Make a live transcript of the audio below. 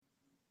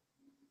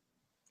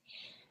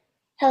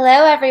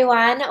Hello,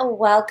 everyone.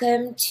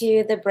 Welcome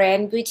to the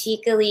Brand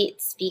Boutique Elite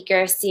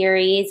Speaker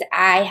Series.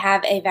 I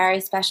have a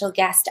very special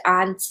guest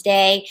on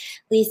today,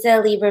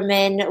 Lisa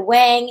Lieberman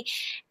Wang,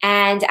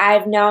 and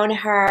I've known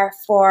her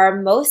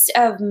for most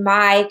of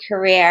my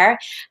career.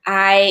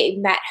 I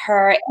met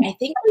her, I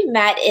think we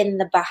met in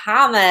the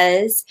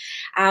Bahamas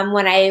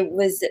when I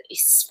was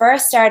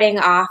first starting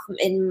off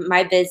in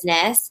my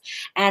business,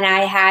 and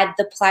I had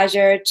the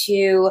pleasure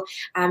to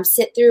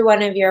sit through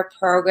one of your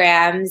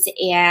programs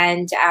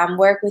and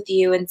work with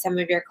you and some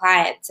of your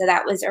clients. So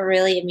that was a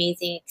really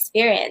amazing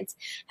experience.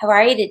 How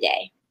are you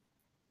today?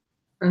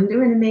 I'm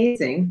doing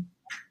amazing.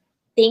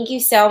 Thank you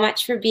so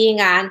much for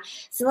being on.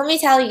 So let me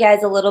tell you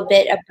guys a little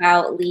bit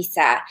about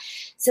Lisa.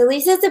 So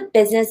Lisa is a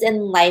business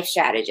and life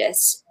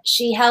strategist.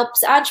 She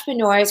helps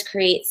entrepreneurs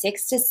create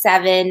 6 to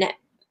 7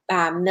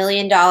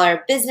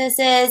 million-dollar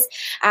businesses.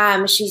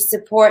 She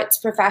supports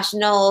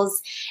professionals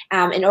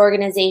and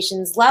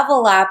organizations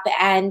level up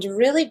and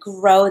really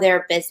grow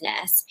their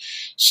business.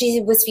 She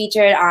was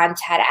featured on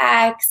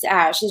TEDx.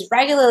 She's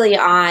regularly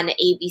on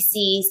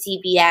ABC,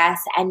 CBS,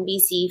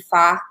 NBC,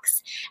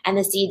 Fox, and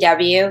the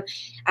CW.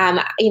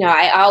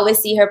 I always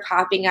see her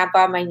popping up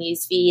on my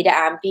newsfeed,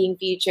 being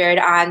featured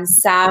on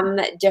some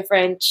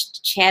different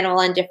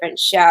channel and different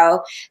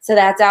show. So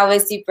that's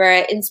always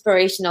super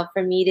inspirational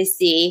for me to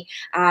see,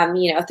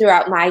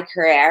 throughout my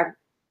career.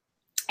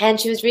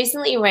 And she was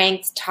recently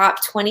ranked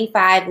top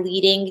 25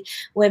 leading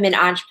women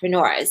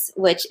entrepreneurs,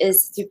 which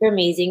is super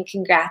amazing.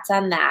 Congrats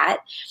on that.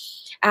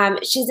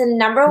 She's a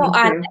number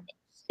one.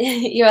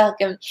 You're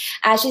welcome.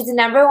 She's the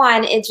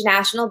 #1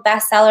 international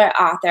bestseller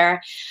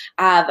author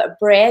of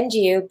Brand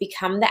You,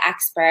 Become the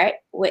Expert,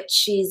 which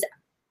she's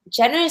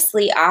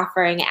generously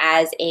offering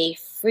as a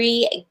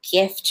free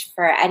gift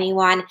for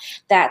anyone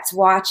that's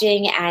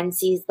watching and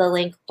sees the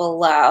link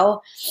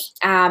below.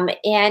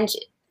 And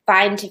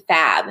Find to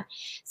Fab.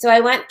 So I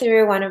went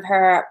through one of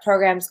her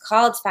programs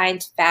called Find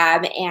to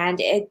Fab,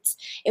 and it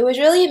was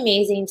really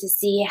amazing to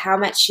see how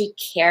much she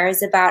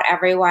cares about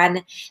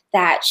everyone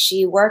that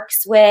she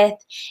works with,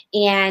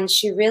 and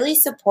she really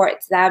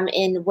supports them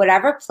in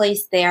whatever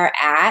place they're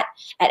at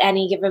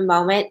any given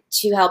moment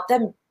to help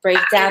them break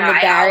down the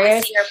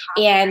barriers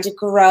and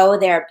grow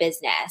their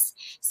business.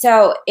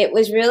 So it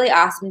was really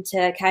awesome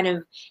to kind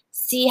of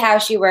see how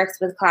she works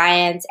with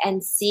clients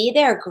and see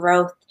their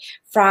growth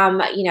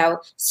from,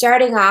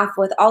 starting off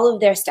with all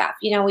of their stuff.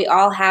 We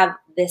all have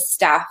this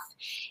stuff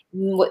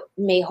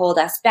may hold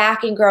us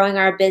back in growing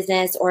our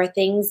business, or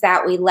things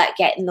that we let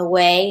get in the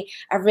way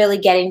of really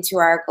getting to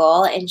our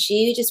goal. And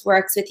she just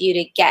works with you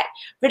to get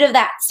rid of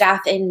that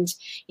stuff and,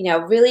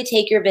 really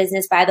take your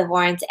business by the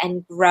horns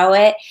and grow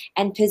it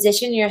and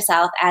position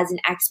yourself as an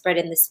expert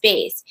in the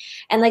space.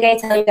 And like I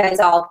tell you guys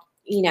all,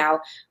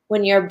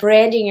 when you're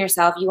branding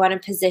yourself, you want to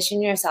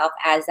position yourself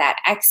as that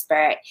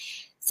expert.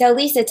 So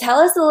Lisa, tell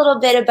us a little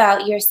bit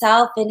about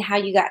yourself and how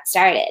you got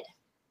started.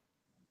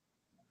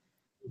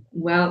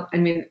 Well,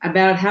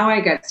 about how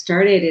I got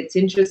started, it's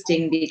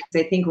interesting because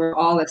I think we're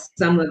all a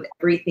sum of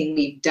everything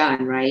we've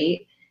done,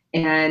 right?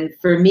 And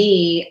for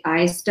me,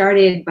 I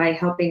started by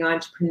helping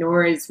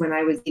entrepreneurs when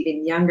I was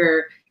even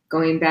younger,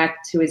 going back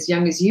to as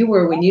young as you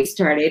were when you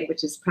started,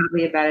 which is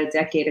probably about a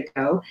decade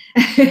ago.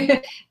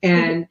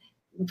 And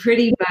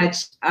pretty much,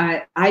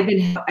 I've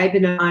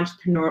been an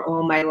entrepreneur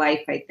all my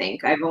life. I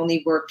think I've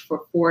only worked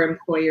for 4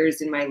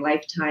 employers in my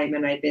lifetime,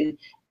 and I've been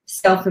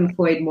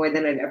self-employed more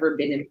than I've ever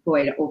been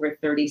employed, over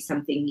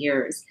 30-something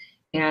years.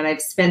 And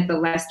I've spent the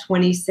last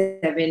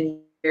 27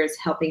 years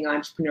helping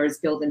entrepreneurs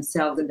build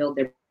themselves and build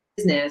their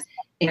business.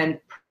 And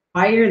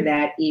prior to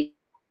that,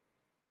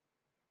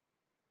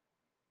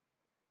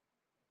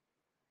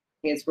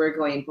 is we're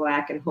going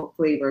black, and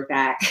hopefully we're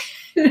back.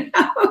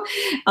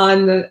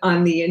 on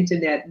the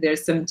internet.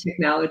 There's some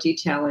technology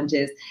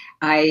challenges.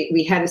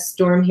 We had a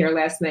storm here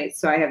last night,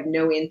 so I have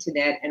no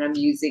internet, and I'm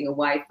using a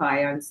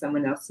Wi-Fi on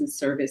someone else's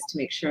service to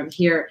make sure I'm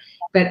here.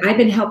 But I've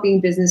been helping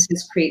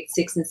businesses create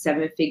 6- and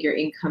 7-figure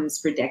incomes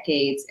for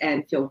decades,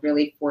 and feel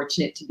really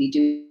fortunate to be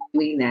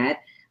doing that.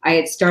 I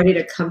had started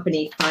a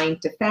company,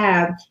 Find to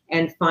Fab,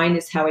 and Find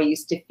is how I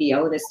used to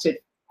feel, and it stood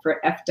for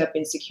effed up,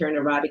 insecure,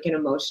 neurotic, and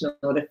emotional,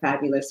 to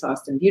fabulous,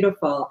 awesome,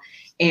 beautiful.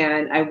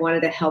 And I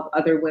wanted to help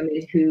other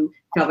women who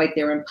felt like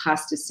their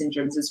imposter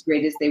syndromes, as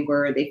great as they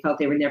were, they felt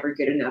they were never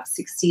good enough,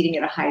 succeeding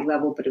at a high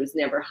level, but it was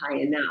never high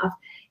enough.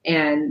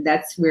 And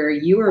that's where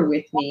you were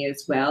with me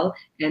as well.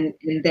 And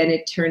then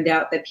it turned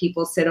out that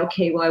people said,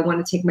 okay, well, I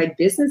want to take my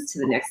business to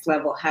the next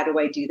level. How do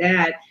I do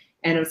that?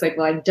 And I was like,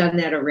 well, I've done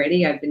that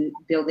already. I've been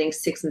building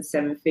 6- and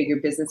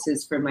 7-figure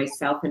businesses for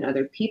myself and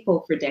other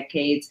people for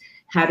decades.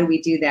 How do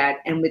we do that?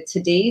 And with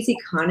today's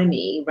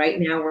economy, right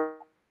now we're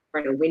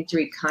in a winter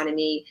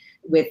economy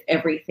with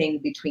everything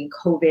between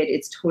COVID.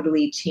 It's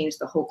totally changed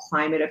the whole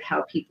climate of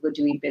how people are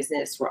doing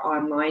business. We're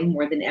online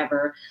more than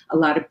ever. A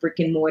lot of brick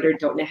and mortar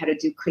don't know how to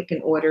do click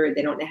and order.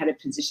 They don't know how to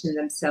position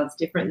themselves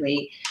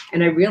differently.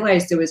 And I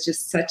realized there was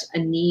just such a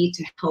need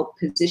to help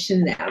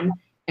position them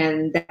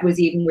And that was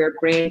even where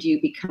Brand You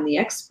Become the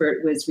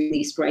Expert was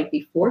released right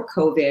before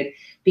COVID,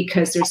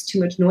 because there's too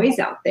much noise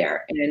out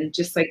there. And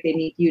just like they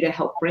need you to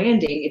help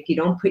branding, if you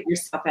don't put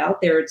yourself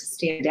out there to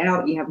stand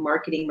out, you have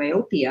marketing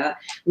myopia,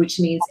 which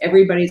means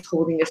everybody's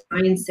holding a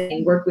sign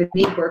saying, work with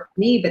me,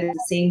 but it's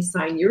the same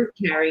sign you're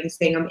carrying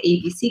saying, I'm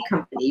ABC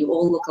company. You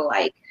all look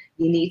alike.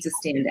 You need to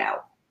stand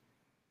out.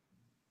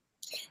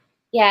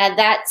 Yeah,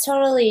 that's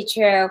totally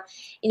true.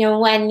 You know,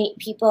 when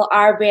people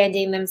are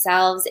branding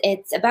themselves,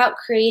 it's about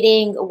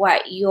creating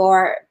what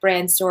your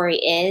brand story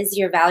is,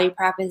 your value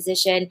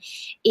proposition.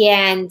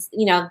 And,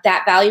 you know,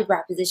 that value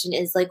proposition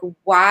is like,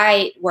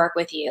 why work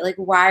with you? Like,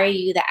 why are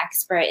you the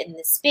expert in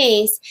this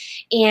space?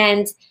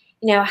 And,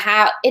 you know,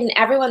 how, and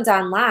everyone's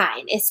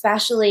online,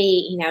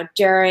 especially, you know,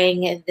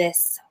 during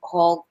this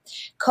whole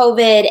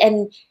COVID.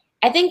 And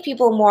I think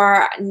people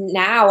more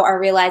now are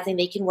realizing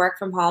they can work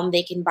from home,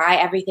 they can buy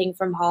everything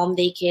from home,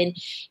 they can,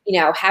 you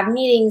know, have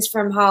meetings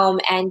from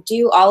home and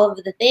do all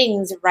of the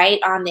things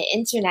right on the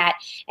internet.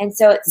 And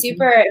so it's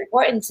super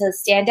important to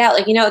stand out.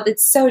 Like, you know,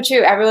 that's so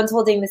true. Everyone's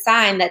holding the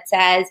sign that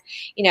says,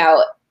 you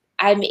know,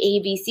 I'm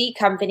ABC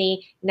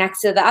company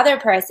next to the other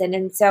person.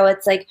 And so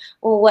it's like,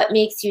 well, what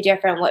makes you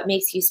different? What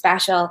makes you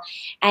special?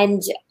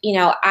 And, you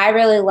know, I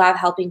really love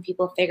helping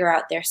people figure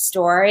out their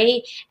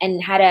story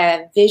and how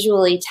to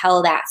visually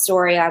tell that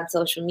story on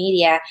social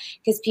media,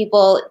 because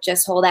people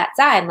just hold that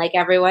sign like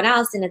everyone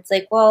else. And it's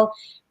like, well,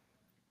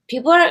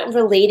 people aren't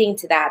relating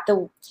to that.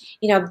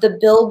 You know, the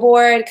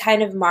billboard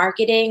kind of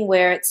marketing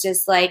where it's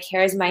just like,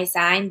 here's my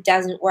sign,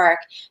 doesn't work.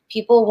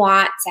 People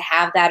want to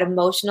have that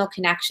emotional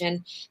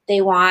connection. They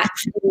want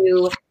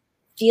to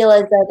feel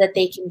as though that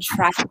they can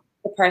trust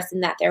the person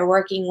that they're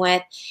working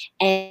with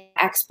and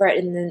expert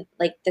in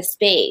the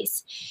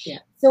space. Yeah.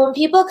 So when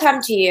people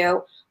come to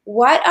you,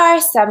 what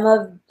are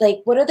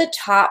what are the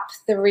top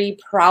 3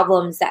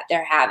 problems that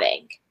they're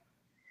having?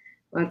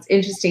 Well, it's an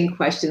interesting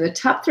question. The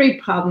top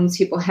 3 problems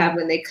people have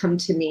when they come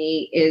to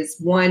me is,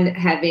 one,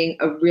 having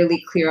a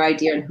really clear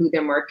idea on who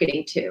they're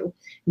marketing to.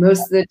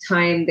 Most of the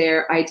time,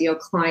 their ideal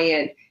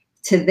client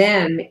to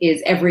them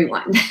is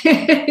everyone.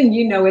 And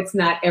you know, it's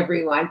not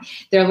everyone.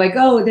 They're like,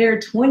 oh, they're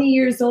 20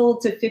 years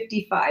old to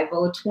 55.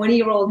 Well, a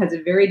 20-year-old has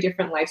a very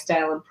different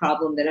lifestyle and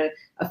problem than a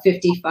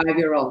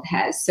 55-year-old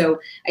has. So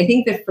I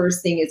think the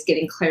first thing is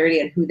getting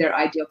clarity on who their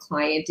ideal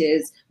client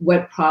is,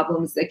 what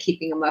problems are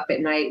keeping them up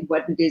at night,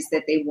 what it is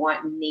that they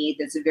want and need.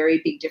 There's a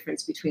very big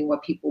difference between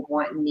what people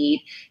want and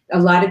need. A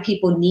lot of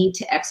people need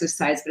to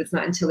exercise, but it's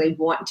not until they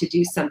want to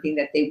do something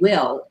that they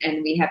will.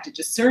 And we have to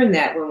discern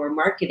that when we're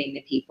marketing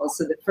to people.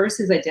 So the first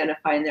is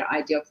identifying their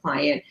ideal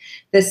client.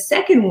 The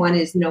second one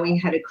is knowing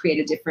how to create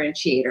a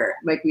differentiator.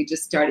 Like we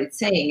just started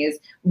saying, is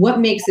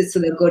what makes it so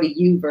they'll go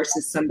to you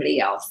versus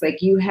somebody else.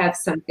 Like you have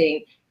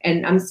something,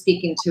 and I'm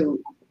speaking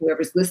to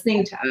whoever's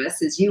listening to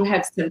us, is you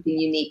have something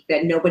unique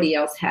that nobody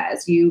else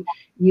has. You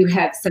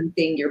have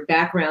something, your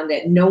background,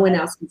 that no one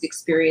else has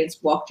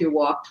experienced, walked your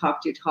walk,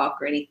 talked your talk,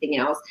 or anything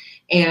else.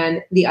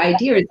 And the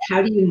idea is,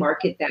 how do you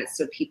market that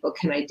so people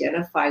can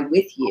identify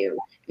with you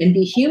and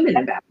be human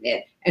about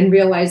it and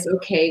realize,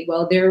 okay,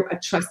 well, they're a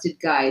trusted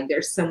guide.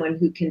 There's someone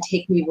who can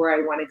take me where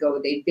I want to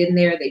go. They've been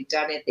there, they've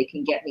done it, they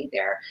can get me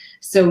there.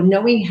 So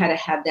knowing how to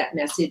have that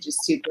message is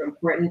super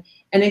important.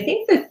 And I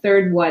think the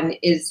third one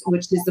is,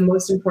 which is the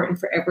most important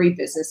for every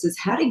business, is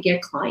how to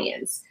get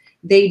clients.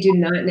 They do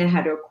not know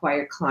how to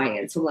acquire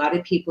clients. A lot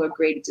of people are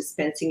great at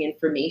dispensing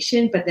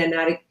information, but they're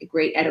not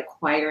great at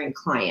acquiring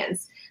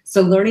clients.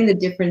 So learning the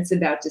difference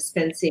about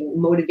dispensing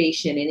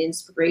motivation and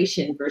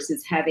inspiration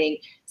versus having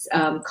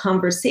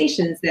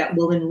conversations that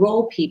will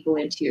enroll people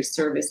into your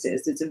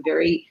services. It's a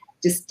very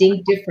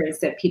distinct difference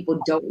that people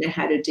don't know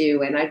how to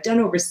do. And I've done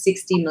over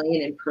 60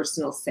 million in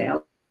personal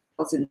sales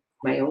in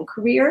my own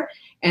career,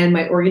 and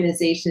my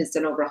organization has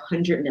done over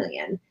 100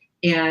 million.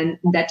 And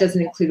that doesn't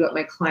include what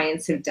my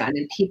clients have done.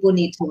 And people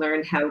need to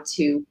learn how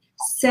to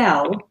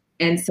sell.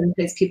 And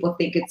sometimes people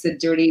think it's a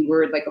dirty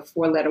word, like a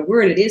 4-letter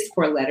word. It is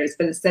 4 letters,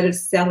 but instead of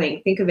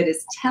selling, think of it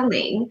as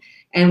telling.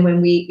 And when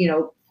we, you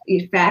know,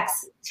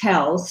 facts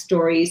tell,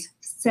 stories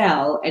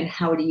sell. And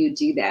how do you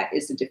do that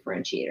is a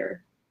differentiator.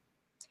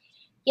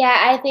 Yeah,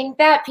 I think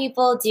that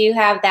people do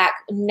have that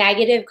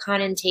negative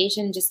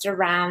connotation just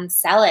around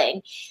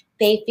selling.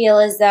 They feel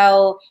as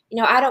though,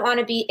 you know, I don't want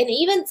to be, and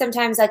even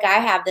sometimes like I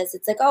have this,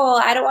 it's like, oh,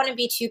 well, I don't want to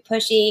be too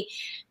pushy.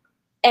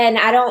 And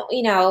I don't,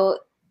 you know,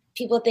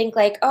 people think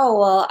like, oh,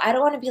 well, I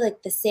don't want to be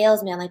like the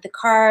salesman, like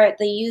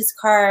the used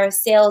car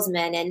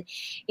salesman, and,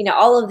 you know,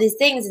 all of these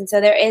things. And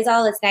so there is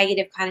all this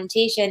negative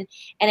connotation.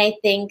 And I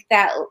think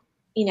that,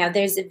 you know,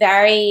 there's a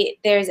very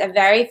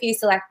few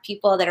select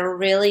people that are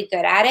really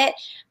good at it,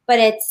 but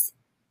it's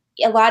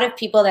a lot of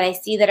people that I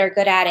see that are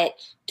good at it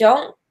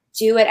don't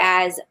do it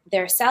as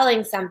they're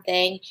selling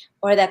something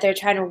or that they're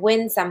trying to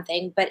win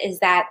something, but is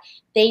that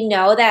they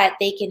know that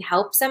they can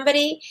help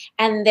somebody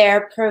and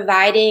they're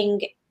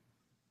providing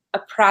a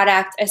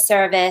product, a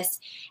service,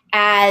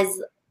 as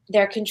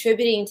they're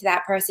contributing to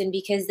that person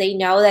because they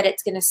know that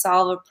it's going to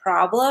solve a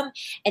problem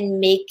and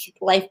make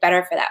life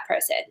better for that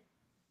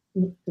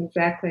person.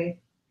 Exactly.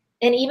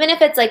 And even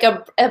if it's like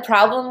a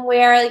problem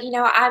where,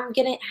 I'm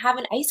going to have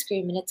an ice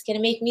cream and it's going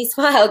to make me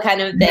smile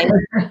kind of thing.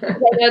 I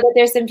know that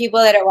there's some people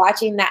that are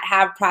watching that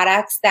have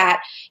products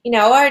that,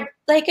 are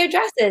like our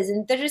dresses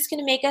and they're just going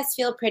to make us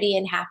feel pretty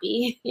and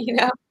happy,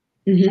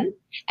 Mm-hmm.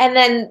 And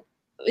then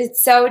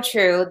it's so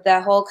true.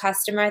 The whole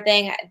customer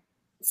thing,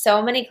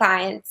 so many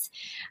clients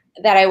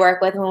that I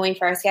work with when we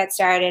first get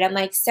started, I'm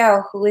like,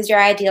 so who is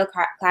your ideal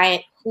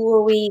client? Who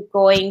are we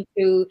going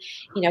to,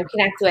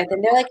 connect with?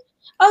 And they're like,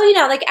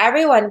 oh, like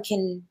everyone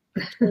can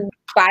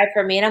buy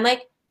from me. And I'm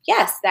like,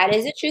 yes, that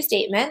is a true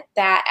statement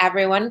that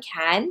everyone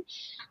can.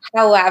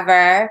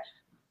 However,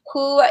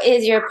 who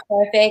is your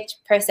perfect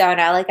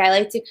persona? Like I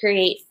like to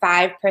create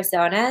 5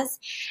 personas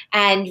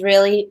and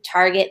really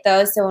target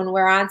those. So when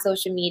we're on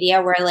social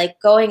media, we're like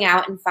going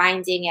out and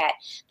finding it.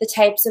 The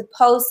types of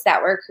posts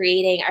that we're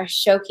creating are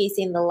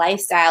showcasing the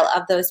lifestyle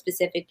of those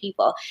specific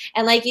people.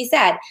 And like you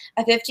said,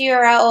 a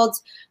 50-year-old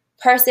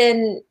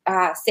person,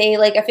 say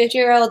like a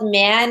 50-year-old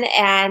man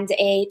and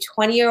a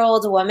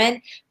 20-year-old woman,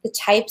 the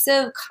types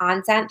of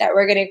content that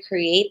we're going to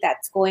create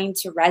that's going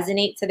to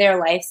resonate to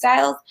their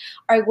lifestyles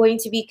are going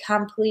to be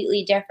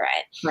completely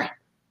different. Right.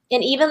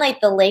 And even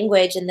like the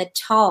language and the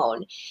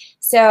tone.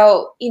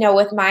 So,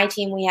 with my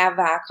team, we have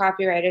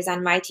copywriters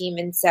on my team.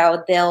 And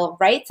so they'll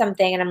write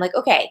something and I'm like,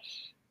 okay,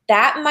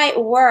 that might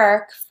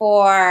work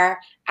for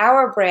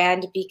our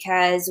brand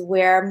because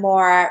we're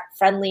more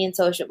friendly and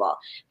sociable.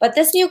 But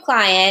this new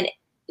client,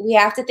 we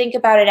have to think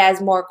about it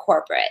as more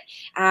corporate.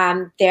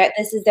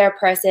 This is their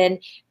person.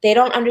 They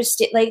don't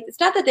understand, like, it's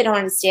not that they don't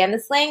understand the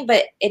slang,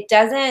 but it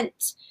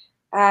doesn't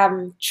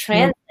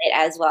translate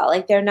as well.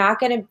 Like they're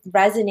not going to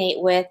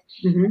resonate with,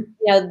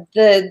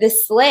 the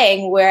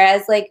slang.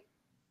 Whereas like,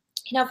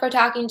 if we're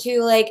talking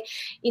to like,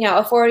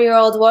 a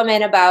 40-year-old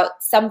woman about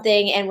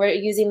something and we're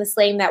using the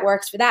slang that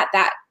works for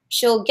that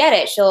she'll get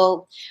it.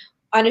 She'll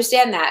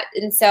understand that.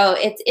 And so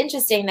it's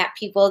interesting that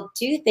people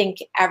do think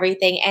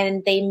everything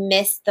and they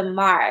miss the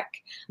mark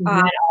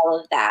on all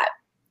of that.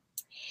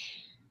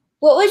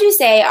 What would you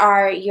say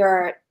are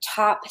your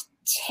top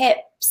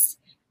tips,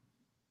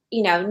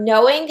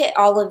 knowing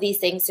all of these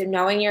things, so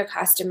knowing your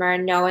customer,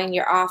 knowing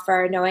your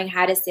offer, knowing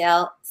how to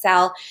sell,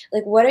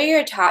 like what are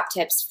your top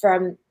tips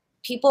from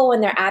people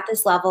when they're at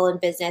this level in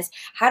business?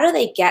 How do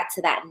they get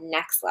to that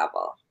next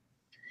level?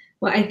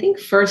 Well, I think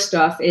first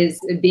off is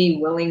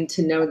being willing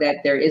to know that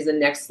there is a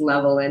next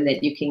level and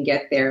that you can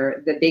get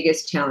there. The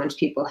biggest challenge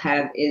people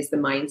have is the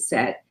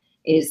mindset,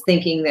 is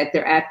thinking that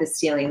they're at the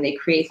ceiling. They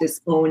create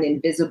this own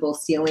invisible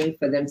ceiling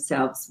for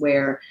themselves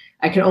where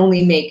I can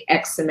only make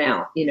X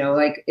amount,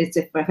 like it's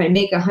if I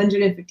make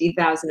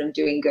 150,000, I'm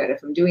doing good.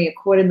 If I'm doing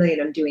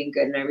 $250,000, I'm doing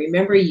good. And I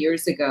remember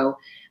years ago,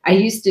 I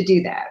used to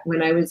do that.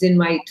 When I was in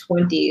my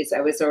 20s,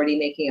 I was already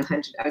making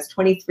I was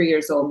 23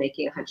 years old,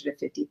 making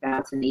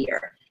 150,000 a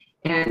year.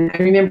 And I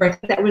remember I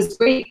thought that was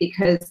great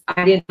because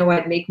I didn't know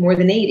I'd make more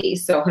than 80.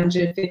 So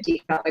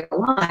 150 felt like a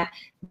lot.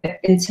 But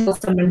until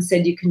someone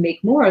said you can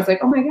make more, I was like,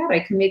 oh my God,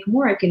 I can make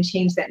more. I can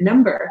change that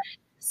number.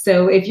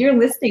 So if you're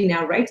listening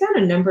now, write down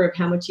a number of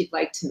how much you'd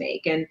like to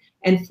make and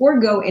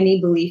forego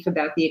any belief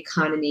about the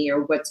economy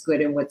or what's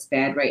good and what's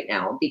bad right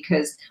now,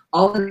 because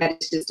all of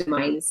that is just a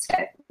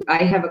mindset. I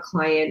have a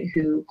client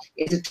who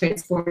is a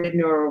transformative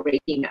neural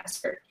Reiki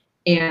master.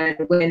 And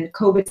when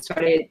COVID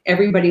started,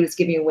 everybody was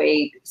giving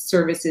away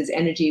services,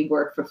 energy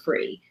work for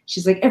free.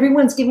 She's like,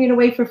 everyone's giving it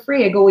away for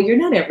free. I go, well, you're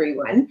not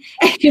everyone.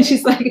 And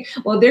she's like,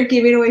 well, they're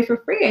giving it away for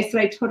free. I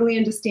said, I totally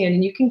understand.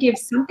 And you can give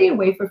something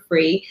away for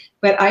free,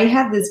 but I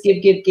have this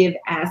give,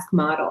 ask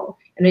model.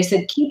 And I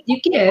said, you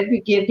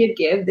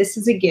give. This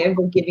is a give.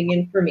 We're giving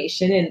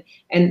information,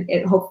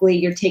 and hopefully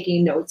you're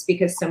taking notes,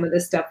 because some of the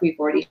stuff we've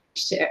already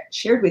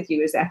shared with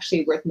you is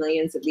actually worth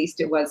millions. At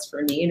least it was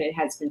for me, and it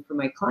has been for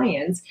my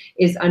clients,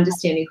 is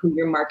understanding who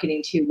you're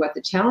marketing to, what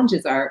the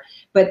challenges are.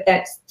 But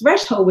that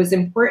threshold was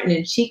important,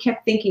 and she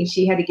kept thinking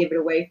she had to give it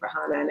away for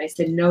Hannah. And I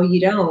said, no,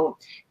 you don't.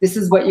 This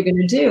is what you're going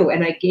to do.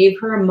 And I gave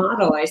her a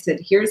model. I said,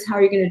 here's how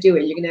you're going to do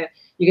it. You're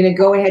going to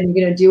go ahead and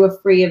you're going to do a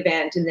free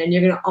event, and then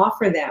you're going to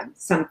offer them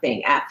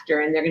something after,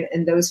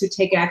 and those who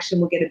take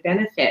action will get a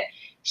benefit.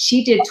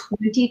 She did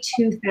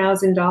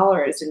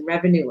 $22,000 in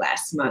revenue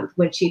last month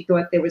when she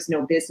thought there was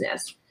no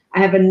business. I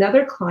have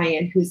another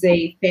client who's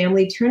a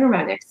family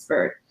turnaround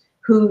expert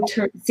who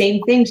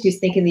same thing. She's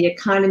thinking the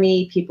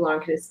economy, people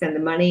aren't going to spend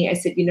the money. I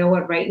said, you know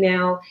what, right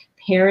now,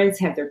 parents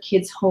have their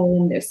kids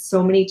home. There's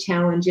so many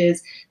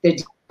challenges.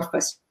 There's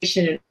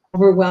frustration and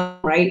overwhelm,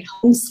 right?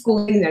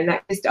 Homeschooling, they're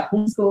not used to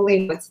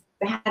homeschooling. What's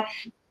that?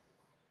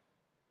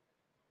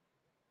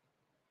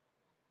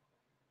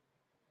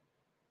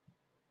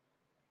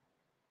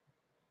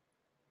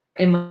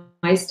 Am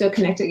I still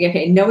connected?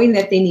 Okay, knowing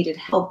that they needed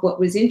help. What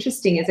was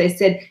interesting is I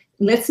said,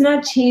 let's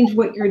not change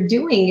what you're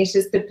doing. It's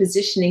just the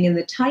positioning and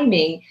the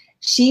timing.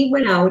 She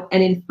went out,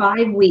 and in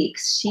 5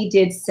 weeks, she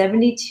did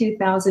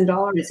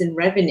 $72,000 in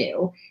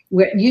revenue,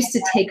 where it used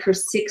to take her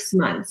 6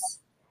 months.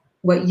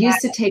 What used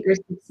to take her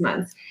 6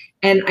 months.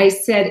 And I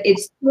said,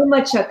 it's so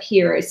much up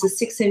here. It's the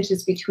 6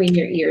 inches between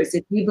your ears.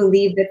 If you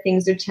believe that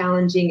things are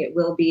challenging, it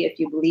will be. If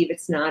you believe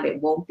it's not,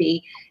 it won't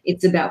be.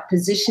 It's about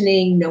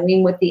positioning,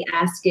 knowing what the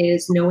ask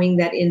is, knowing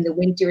that in the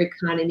winter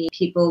economy,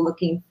 people are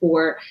looking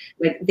for,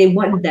 like, they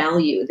want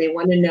value. They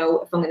want to know,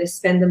 if I'm going to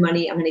spend the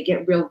money, I'm going to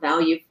get real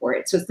value for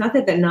it. So it's not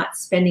that they're not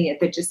spending it,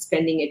 they're just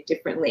spending it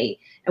differently.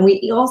 And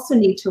we also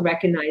need to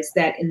recognize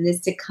that in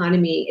this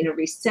economy, in a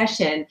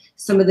recession,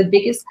 some of the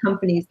biggest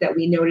companies that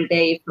we know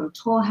today, from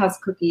Toll House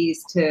Cookies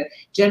to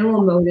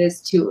General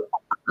Motors to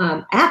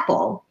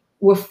Apple,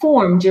 were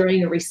formed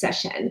during a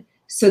recession.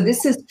 So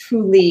this is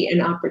truly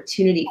an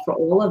opportunity for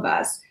all of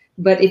us.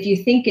 But if you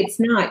think it's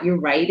not, you're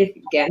right. If,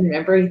 again,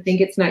 remember, you think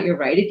it's not, you're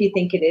right. If you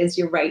think it is,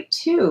 you're right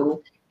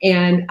too.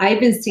 And I've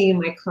been seeing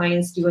my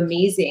clients do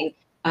amazing.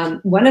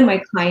 One of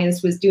my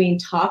clients was doing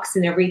talks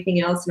and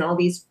everything else and all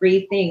these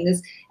free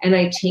things. And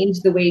I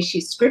changed the way she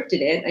scripted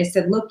it. I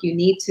said, look, you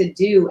need to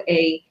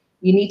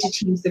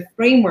change the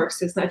framework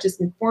so it's not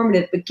just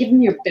informative, but give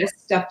them your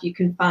best stuff you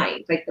can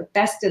find, like the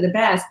best of the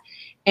best.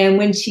 And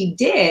when she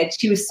did,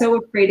 she was so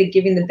afraid of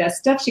giving the best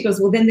stuff. She goes,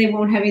 well, then they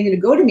won't have anything to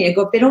go to me. I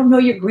go, if they don't know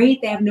you're great,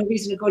 they have no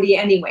reason to go to you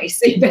anyway.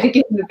 So you better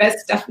give them the best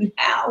stuff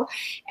now.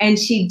 And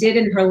she did.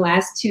 In her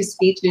last 2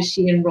 speeches,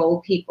 she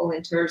enrolled people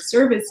into her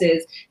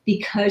services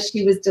because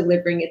she was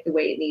delivering it the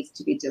way it needs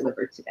to be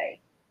delivered today.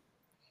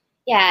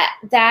 Yeah,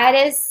 that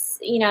is,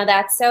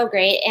 that's so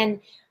great. And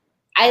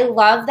I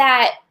love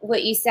that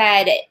what you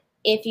said.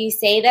 If you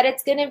say that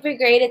it's going to be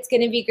great, it's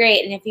going to be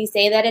great. And if you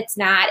say that it's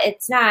not,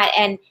 it's not.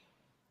 And,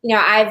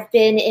 I've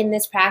been in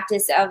this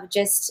practice of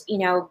just,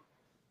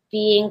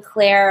 being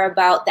clear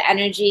about the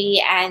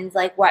energy and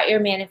like what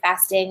you're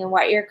manifesting and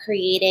what you're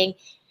creating.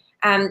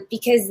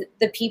 Because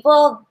the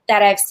people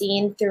that I've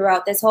seen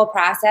throughout this whole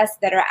process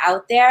that are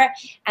out there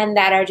and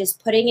that are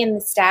just putting in the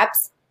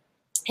steps,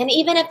 and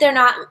even if they're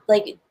not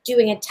like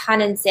doing a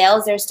ton in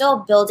sales, they're still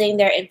building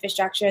their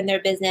infrastructure in their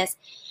business.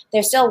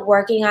 They're still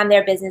working on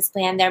their business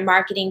plan, their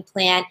marketing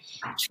plan,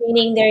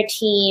 training their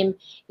team,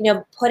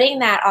 putting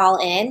that all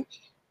in.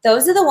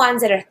 Those are the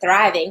ones that are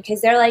thriving because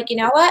they're like, you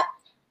know what?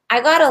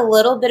 I got a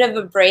little bit of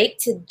a break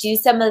to do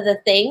some of the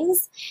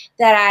things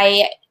that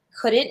I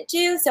couldn't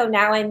do. So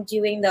now I'm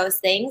doing those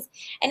things.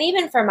 And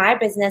even for my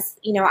business,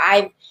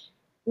 I've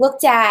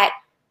looked at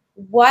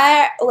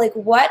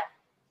what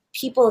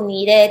people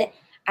needed.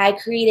 I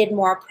created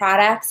more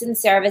products and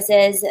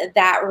services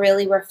that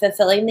really were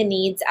fulfilling the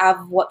needs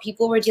of what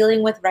people were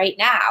dealing with right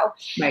now.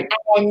 Right.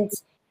 And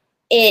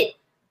it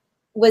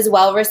was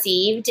well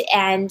received.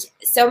 And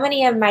so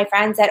many of my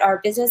friends that are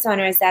business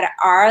owners that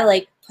are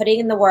like putting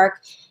in the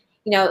work,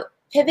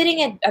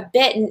 pivoting a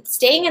bit and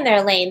staying in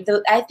their lane.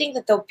 I think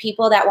that the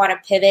people that want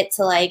to pivot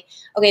to like,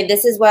 okay,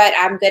 this is what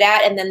I'm good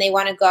at. And then they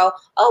want to go,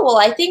 oh, well,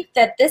 I think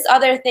that this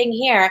other thing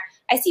here,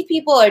 I see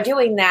people are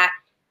doing that.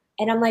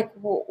 And I'm like,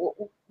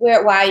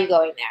 why are you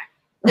going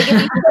there?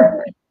 Like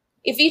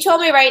if you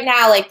told me right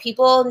now, like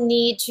people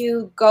need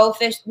to go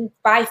fish,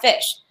 buy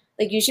fish,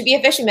 like you should be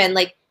a fisherman,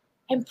 like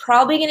I'm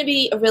probably going to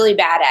be really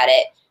bad at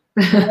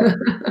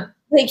it.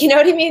 Like, you know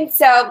what I mean?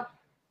 So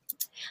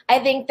I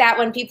think that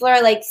when people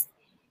are like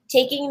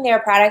taking their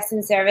products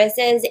and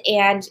services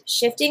and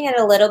shifting it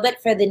a little bit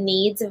for the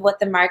needs of what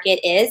the market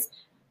is,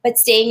 but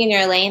staying in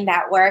your lane,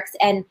 that works.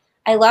 And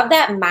I love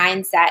that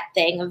mindset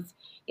thing of,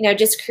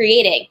 just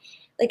creating.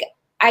 Like,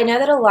 I know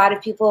that a lot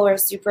of people were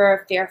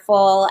super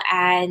fearful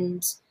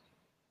and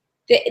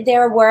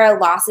there were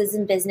losses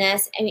in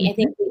business. I mean, I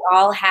think we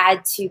all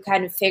had to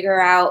kind of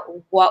figure out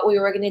what we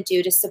were going to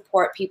do to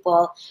support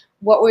people,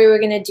 what we were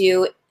going to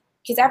do,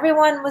 because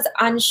everyone was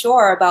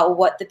unsure about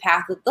what the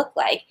path would look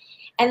like.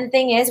 And the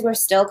thing is, we're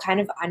still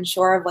kind of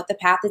unsure of what the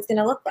path is going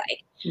to look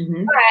like.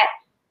 Mm-hmm. But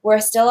we're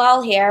still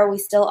all here. We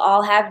still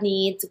all have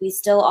needs. We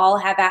still all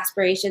have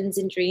aspirations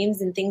and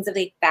dreams and things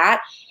like that.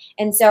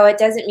 And so it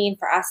doesn't mean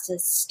for us to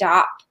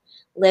stop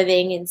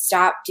living and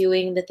stop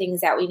doing the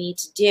things that we need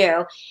to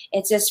do.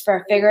 It's just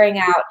for figuring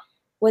out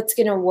what's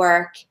going to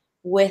work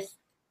with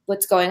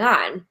what's going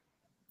on.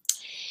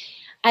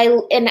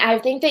 I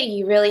think that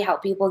you really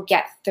help people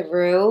get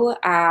through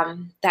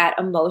that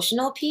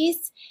emotional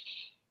piece.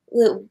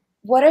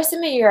 What are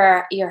some of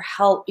your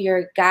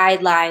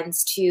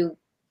guidelines to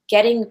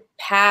getting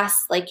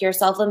past like your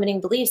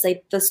self-limiting beliefs,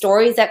 like the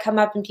stories that come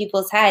up in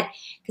people's head?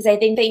 Because I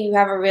think that you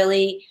have a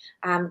really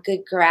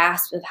good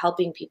grasp of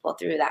helping people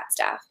through that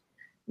stuff.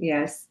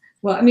 Yes.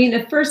 Well, I mean,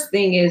 the first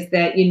thing is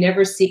that you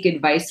never seek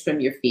advice from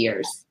your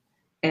fears.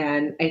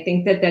 And I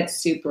think that that's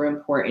super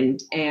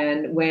important.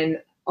 And when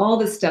all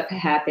this stuff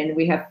happened,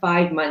 we have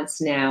 5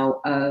 months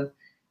now of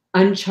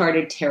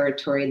uncharted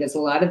territory. There's a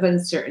lot of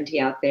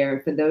uncertainty out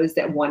there. For those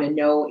that want to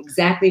know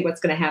exactly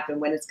what's going to happen,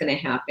 when it's going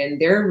to happen,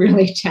 they're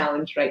really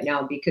challenged right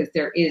now because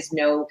there is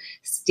no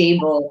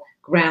stable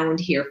ground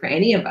here for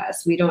any of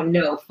us. We don't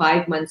know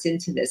 5 months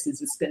into this,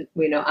 is this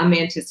going to, I'm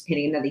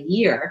anticipating another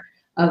year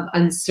of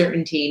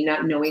uncertainty,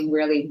 not knowing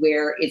really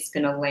where it's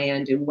going to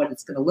land and what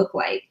it's going to look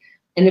like.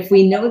 And if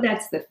we know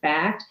that's the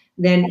fact,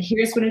 then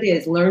here's what it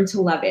is. Learn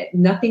to love it.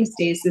 Nothing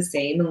stays the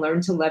same, and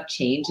learn to love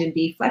change and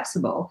be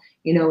flexible.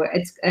 You know,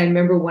 I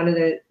remember one of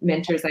the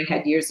mentors I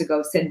had years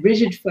ago said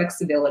rigid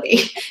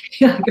flexibility,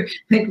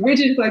 like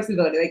rigid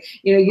flexibility. Like,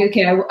 you know,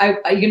 okay,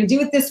 you're going to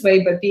do it this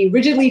way, but be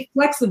rigidly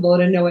flexible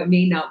to know it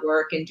may not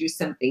work and do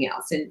something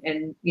else,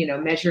 and you know,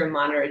 measure and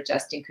monitor,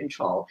 adjust and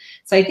control.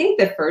 So I think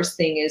the first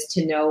thing is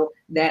to know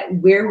that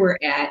where we're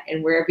at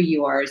and wherever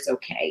you are is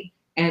okay.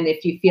 And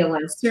if you feel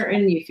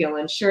uncertain, you feel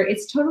unsure,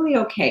 it's totally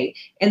okay.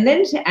 And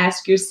then to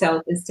ask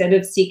yourself, instead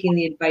of seeking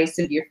the advice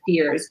of your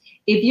fears,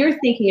 if you're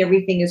thinking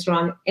everything is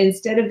wrong,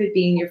 instead of it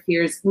being your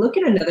fears, look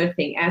at another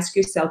thing. Ask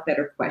yourself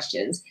better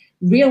questions.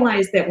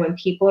 Realize that when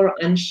people are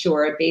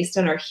unsure based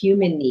on our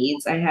human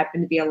needs, I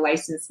happen to be a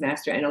licensed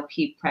master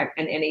NLP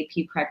and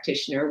NAP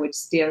practitioner, which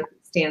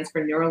stands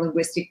for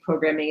Neuro-Linguistic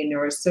Programming and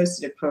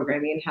Neuroassociative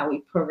Programming, and how we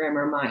program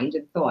our mind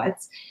and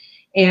thoughts.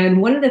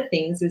 And one of the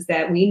things is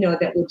that we know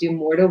that we'll do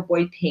more to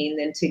avoid pain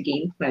than to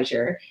gain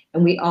pleasure.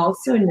 And we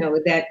also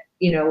know that,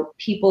 you know,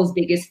 people's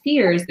biggest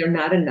fears, they're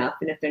not enough.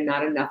 And if they're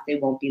not enough, they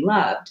won't be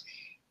loved.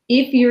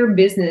 If your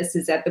business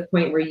is at the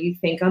point where you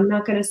think, I'm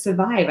not going to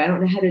survive, I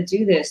don't know how to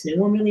do this, no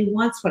one really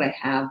wants what I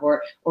have,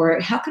 or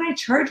how can I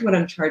charge what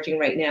I'm charging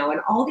right now?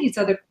 And all these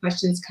other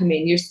questions come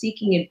in. You're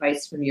seeking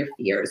advice from your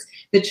fears.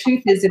 The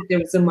truth is, if there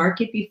was a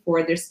market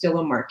before, there's still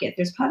a market.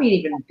 There's probably an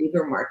even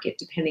bigger market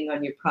depending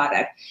on your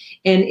product.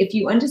 And if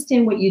you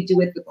understand what you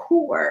do at the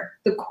core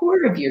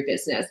of your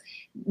business,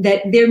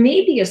 that there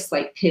may be a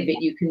slight pivot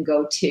you can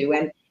go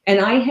to. And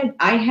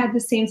I had the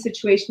same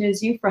situation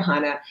as you,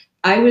 Farhana.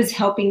 I was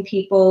helping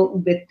people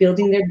with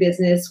building their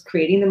business,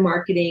 creating the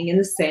marketing and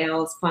the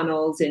sales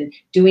funnels, and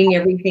doing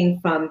everything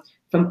from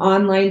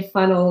online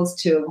funnels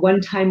to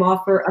one-time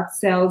offer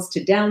upsells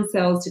to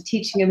downsells to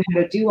teaching them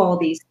how to do all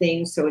these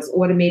things so it's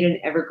automated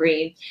and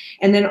evergreen.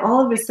 And then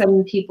all of a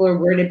sudden people are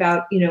worried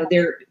about, you know,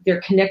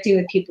 they're connecting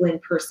with people in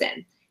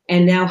person.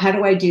 And now how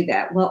do I do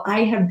that? Well,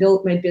 I have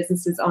built my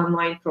businesses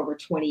online for over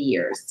 20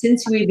 years.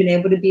 Since we've been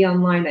able to be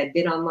online, I've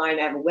been online.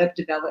 I have a web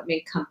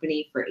development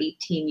company for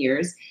 18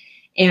 years.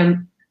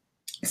 And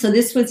so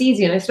this was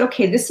easy. And I said,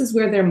 okay, this is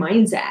where their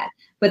mind's at.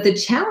 But the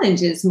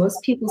challenge is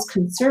most people's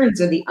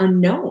concerns are the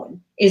unknown.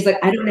 Is like,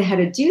 I don't know how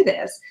to do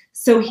this.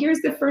 So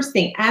here's the first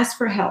thing, ask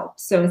for help.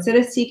 So instead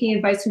of seeking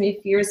advice from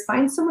your fears,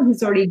 find someone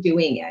who's already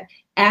doing it.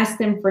 Ask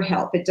them for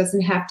help. It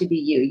doesn't have to be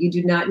you. You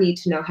do not need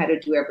to know how to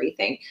do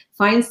everything.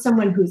 Find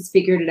someone who's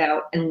figured it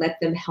out and let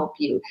them help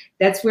you.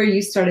 That's where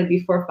you started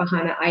before,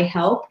 Farhana. I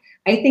help.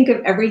 I think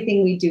of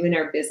everything we do in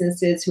our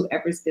businesses,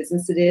 whoever's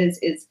business it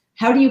is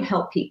how do you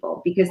help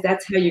people? Because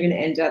that's how you're going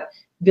to end up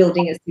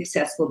building a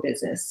successful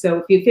business. So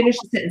if you finish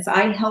the sentence,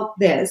 I help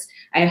this,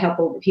 I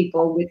help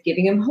people with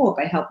giving them hope.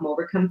 I help them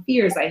overcome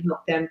fears. I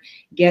help them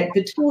get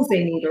the tools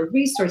they need or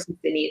resources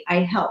they need.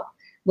 I help.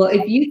 Well,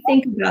 if you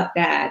think about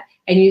that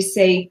and you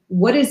say,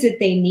 what is it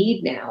they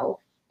need now?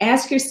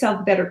 Ask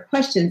yourself better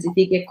questions. If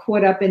you get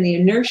caught up in the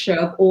inertia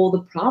of all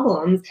the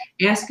problems,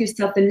 ask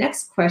yourself the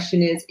next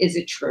question is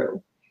it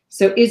true?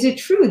 So is it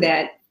true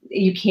that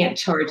you can't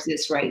charge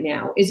this right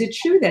now? Is it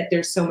true that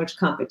there's so much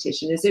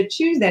competition? Is it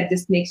true that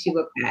this makes you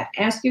look bad?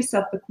 Ask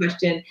yourself the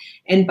question.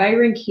 And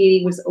Byron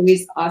Katie was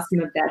always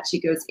awesome at that. She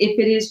goes, if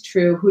it is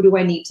true, who do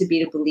I need to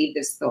be to believe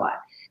this thought?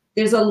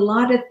 There's a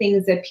lot of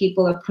things that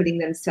people are putting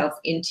themselves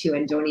into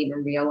and don't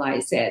even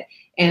realize it.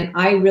 And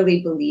I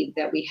really believe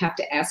that we have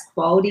to ask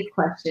quality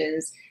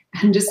questions,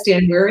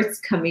 understand where it's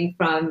coming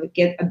from,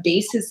 get a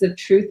basis of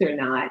truth or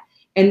not,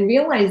 and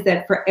realize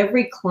that for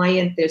every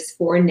client, there's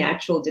 4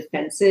 natural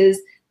defenses.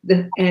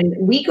 And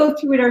we go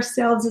through it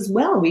ourselves as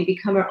well. We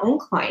become our own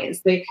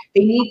clients. They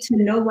need to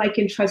know, like,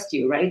 and trust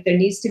you, right? There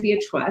needs to be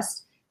a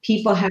trust.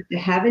 People have to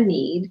have a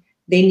need.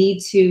 They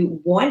need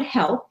to want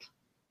help.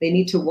 And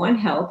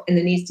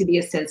there needs to be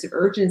a sense of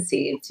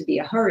urgency and to be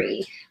a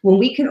hurry. When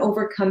we can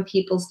overcome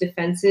people's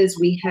defenses,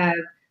 we have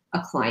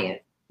a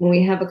client. When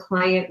we have a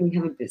client, we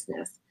have a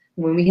business.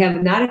 When we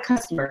have not a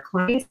customer,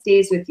 client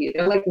stays with you.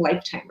 They're like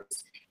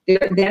lifetimers.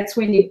 That's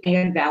when you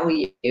add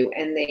value,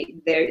 and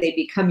they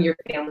become your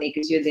family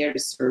because you're there to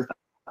serve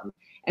them.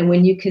 And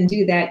when you can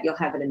do that, you'll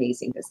have an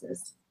amazing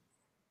business.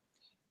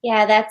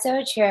 Yeah, that's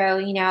so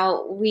true. You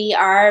know, we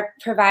are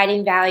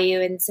providing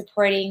value and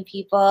supporting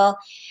people,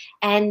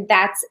 and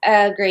that's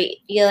a great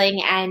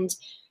feeling. And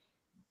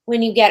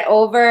when you get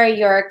over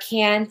your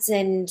can'ts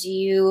and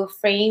you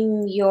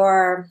frame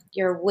your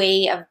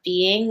way of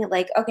being,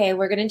 like, okay,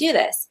 we're going to do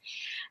this.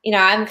 You know,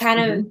 I'm kind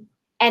of,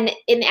 and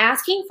in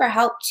asking for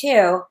help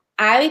too,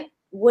 I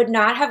would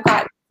not have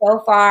gotten so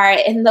far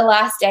in the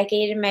last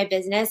decade in my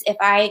business if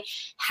I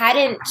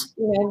hadn't,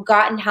 you know,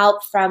 gotten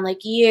help from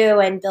like you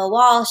and Bill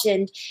Walsh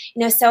and,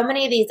 you know, so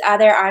many of these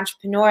other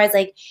entrepreneurs.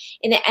 Like,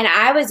 and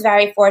I was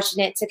very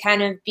fortunate to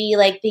kind of be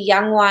like the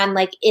young one,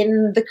 like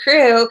in the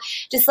crew,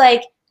 just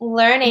like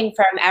learning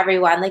from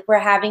everyone. Like, we're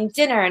having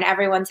dinner and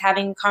everyone's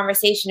having a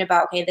conversation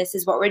about, okay, this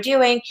is what we're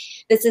doing.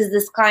 This is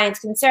this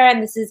client's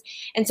concern.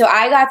 And so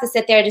I got to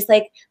sit there just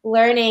like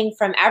learning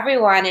from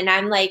everyone. And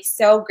I'm like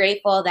so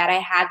grateful that I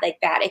had like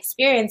that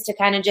experience to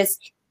kind of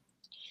just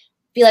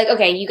be like,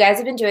 okay, you guys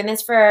have been doing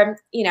this for,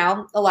 you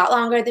know, a lot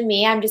longer than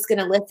me. I'm just going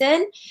to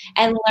listen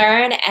and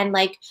learn and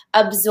like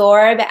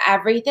absorb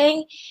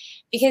everything,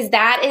 because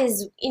that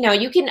is, you know,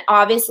 you can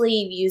obviously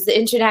use the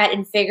internet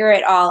and figure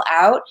it all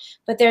out,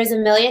 but there's a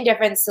million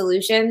different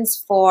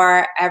solutions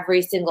for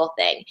every single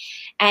thing.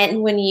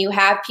 And when you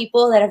have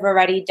people that have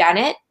already done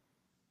it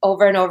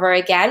over and over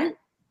again,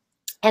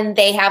 and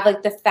they have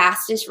like the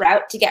fastest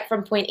route to get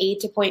from point A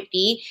to point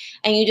B,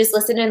 and you just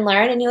listen and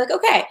learn, and you're like,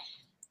 okay,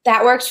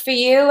 that worked for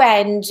you,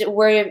 and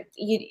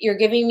you're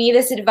giving me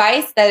this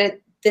advice that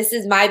this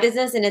is my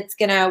business and it's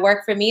gonna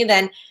work for me,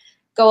 then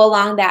go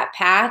along that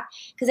path.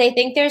 Because I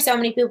think there's so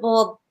many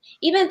people,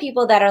 even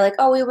people that are like,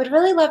 oh, we would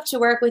really love to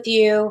work with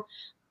you,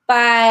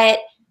 but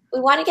we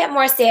want to get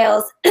more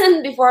sales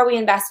before we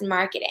invest in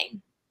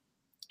marketing.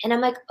 And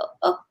I'm like,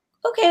 oh,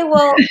 okay,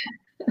 well,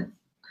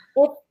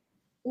 if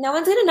no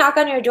one's gonna knock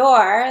on your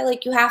door,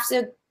 like you have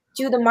to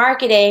do the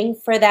marketing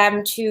for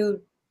them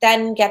to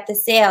then get the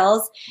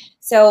sales.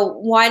 So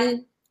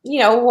one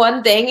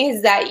thing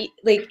is that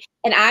like,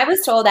 and I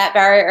was told that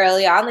very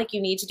early on, like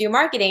you need to do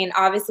marketing, and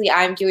obviously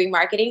I'm doing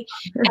marketing,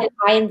 and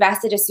I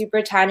invested a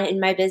super ton in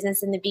my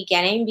business in the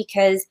beginning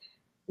because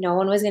no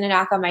one was going to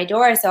knock on my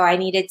door. So I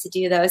needed to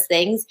do those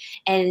things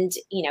and,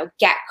 you know,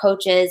 get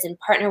coaches and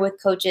partner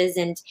with coaches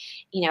and,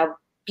 you know,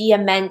 be a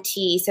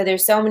mentee. So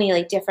there's so many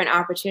like different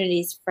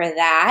opportunities for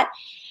that.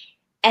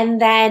 And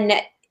then,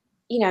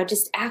 you know,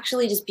 just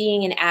actually just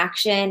being in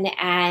action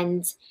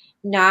and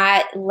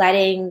not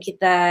letting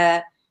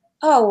the,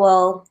 oh,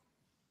 well,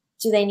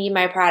 do they need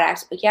my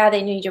product? But yeah,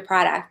 they need your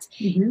product.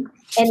 Mm-hmm.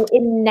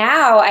 And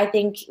now I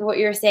think what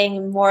you're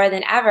saying, more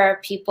than ever,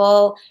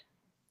 people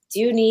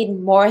do need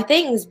more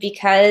things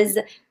because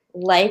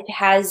life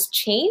has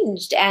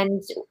changed.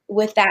 And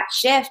with that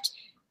shift,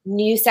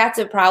 new sets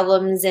of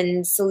problems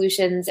and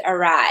solutions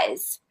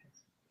arise.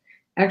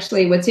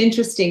 Actually, what's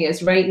interesting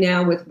is right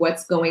now with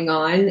what's going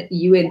on,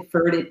 you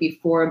inferred it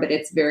before, but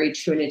it's very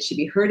true and it should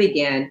be heard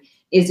again,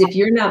 is if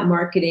you're not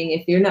marketing,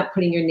 if you're not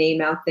putting your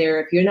name out there,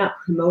 if you're not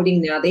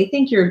promoting now, they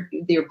think your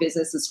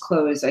business is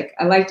closed. Like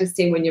I like to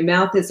say, when your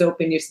mouth is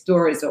open, your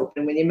store is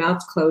open. When your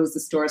mouth's closed, the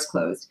store is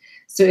closed.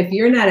 So if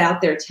you're not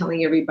out there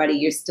telling everybody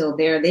you're still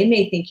there, they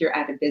may think you're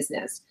out of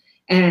business.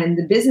 And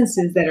the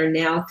businesses that are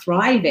now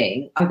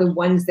thriving are the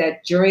ones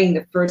that during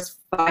the first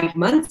 5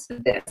 months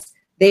of this,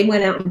 they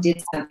went out and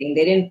did something.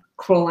 They didn't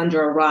crawl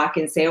under a rock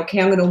and say, okay,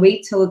 I'm going to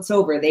wait till it's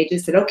over. They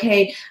just said,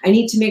 okay, I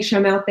need to make sure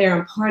I'm out there.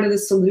 I'm part of the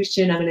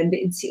solution. I'm going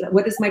to see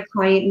what does my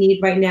client need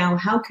right now?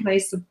 How can I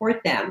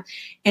support them?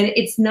 And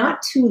it's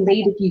not too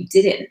late if you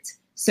didn't.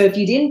 So if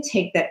you didn't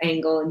take that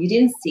angle and you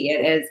didn't see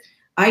it, as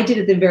I did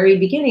at the very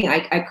beginning,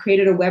 I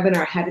created a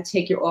webinar, how to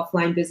take your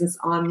offline business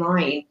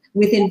online.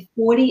 Within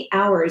 40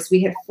 hours,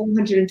 we had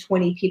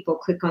 420 people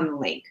click on the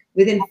link.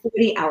 Within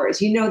 40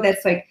 hours, you know,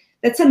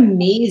 that's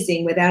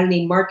amazing, without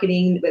any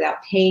marketing, without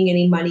paying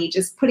any money,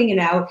 just putting it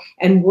out,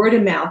 and word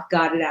of mouth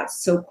got it out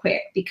so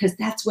quick because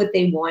that's what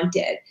they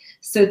wanted.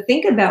 So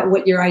think about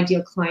what your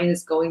ideal client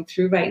is going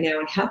through right now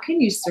and how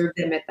can you serve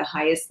them at the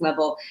highest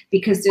level,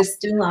 because there's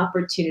still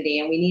opportunity,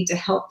 and we need to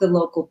help the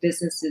local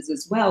businesses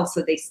as well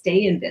so they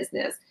stay in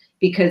business.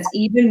 Because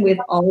even with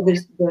all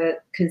the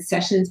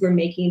concessions we're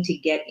making to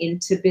get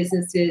into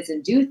businesses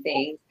and do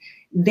things,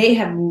 they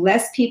have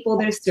less people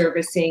they're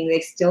servicing. They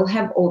still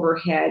have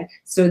overhead.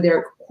 So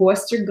their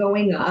costs are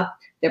going up.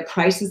 Their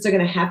prices are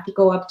going to have to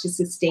go up to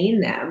sustain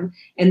them.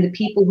 And the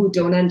people who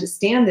don't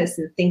understand this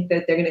and think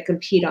that they're going to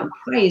compete on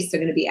price are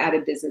going to be out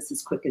of business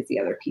as quick as the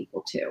other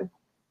people too.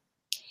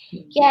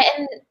 Yeah,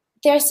 and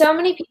there's so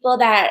many people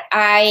that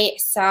I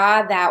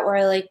saw that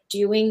were like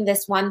doing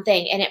this one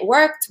thing, and it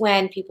worked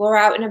when people were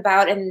out and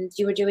about and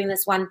you were doing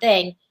this one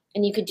thing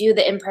and you could do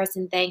the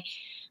in-person thing.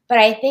 But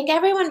I think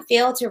everyone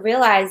failed to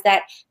realize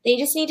that they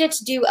just needed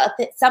to do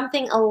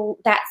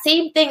that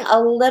same thing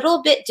a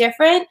little bit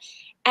different,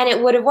 and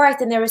it would have worked.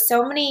 And there were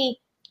so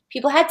many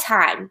people had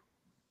time.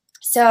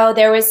 So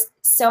there was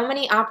so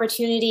many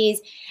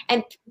opportunities.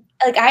 And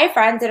like I have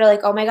friends that are like,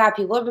 oh my God,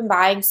 people have been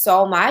buying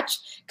so much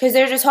because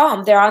they're just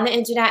home. They're on the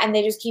internet and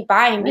they just keep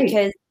buying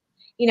because,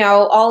 you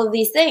know, all of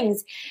these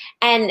things.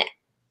 And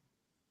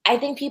I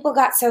think people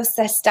got so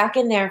stuck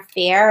in their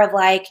fear of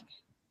like,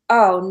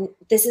 oh,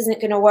 this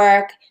isn't going to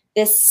work.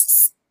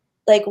 This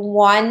like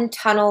one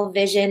tunnel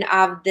vision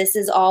of this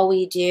is all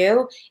we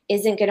do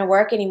isn't going to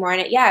work anymore.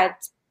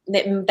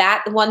 And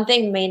that one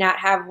thing may not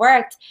have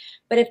worked,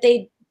 but if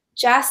they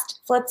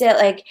just flipped it,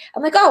 like,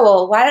 I'm like, oh,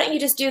 well, why don't you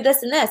just do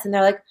this and this? And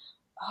they're like,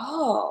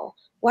 oh,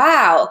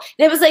 wow.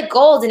 And it was like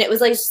gold. And it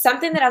was like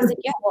something that I was like,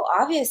 yeah, well,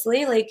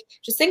 obviously, like,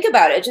 just think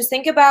about it. Just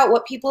think about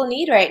what people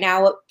need right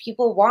now, what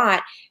people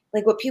want,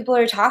 like what people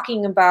are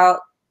talking about.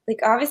 Like,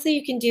 obviously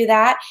you can do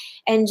that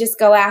and just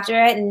go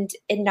after it and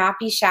not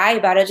be shy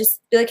about it.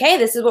 Just be like, hey,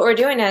 this is what we're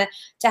doing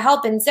to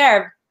help and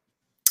serve.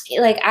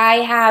 Like I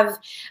have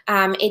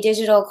a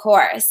digital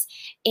course,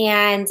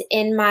 and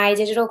in my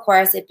digital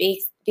course, it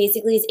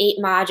basically is 8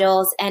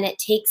 modules, and it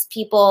takes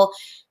people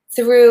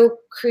through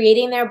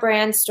creating their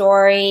brand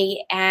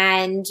story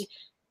and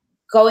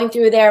going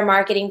through their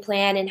marketing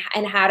plan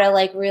and how to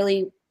like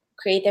really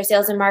create their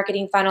sales and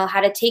marketing funnel,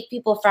 how to take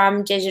people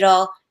from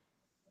digital,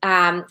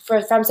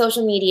 from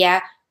social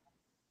media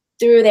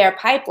through their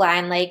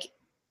pipeline. Like,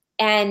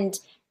 and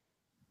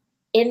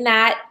in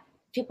that,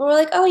 people were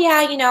like, oh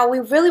yeah, you know, we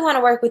really want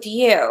to work with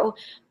you,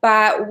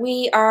 but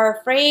we are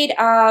afraid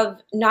of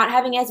not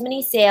having as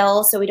many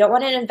sales, so we don't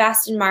want to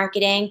invest in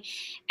marketing.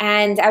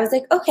 And I was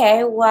like,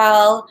 okay,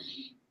 well,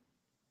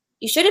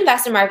 you should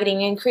invest in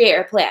marketing and create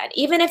your plan.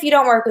 Even if you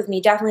don't work with me,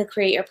 definitely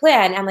create your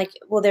plan. I'm like,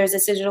 well, there's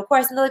this digital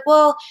course. And they're like,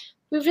 well,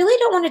 we really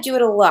don't want to do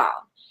it alone.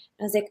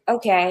 I was like,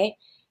 okay.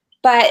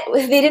 But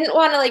they didn't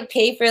want to like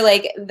pay for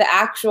like the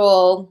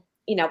actual,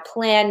 you know,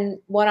 plan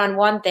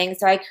one-on-one thing.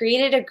 So I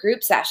created a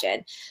group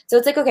session. So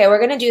it's like, okay, we're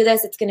going to do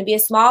this. It's going to be a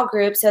small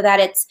group so that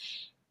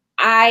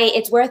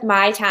it's worth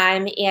my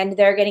time and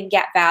they're going to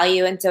get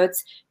value. And so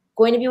it's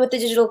going to be with the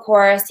digital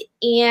course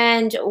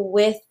and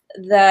with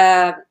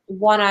the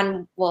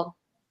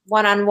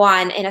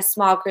one-on-one in a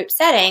small group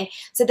setting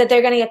so that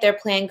they're going to get their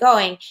plan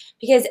going.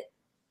 Because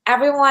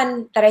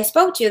everyone that I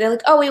spoke to, they're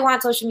like, oh, we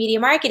want social media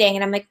marketing.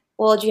 And I'm like,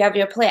 well, do you have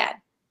your plan?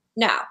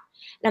 No.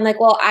 And I'm like,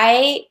 well,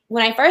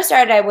 when I first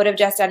started, I would have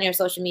just done your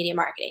social media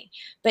marketing.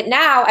 But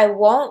now I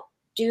won't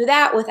do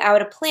that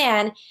without a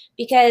plan,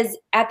 because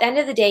at the end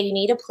of the day, you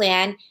need a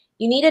plan.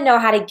 You need to know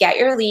how to get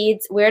your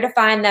leads, where to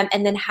find them,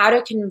 and then how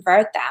to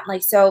convert them.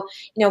 Like, so,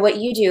 you know, what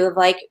you do of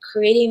like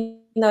creating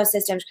those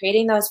systems,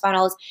 creating those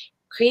funnels,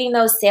 creating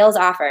those sales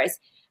offers.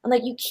 I'm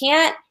like, you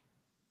can't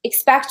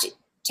expect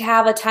to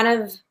have a ton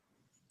of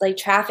like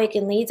traffic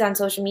and leads on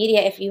social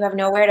media if you have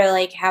nowhere to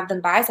like have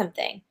them buy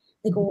something.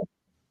 Like,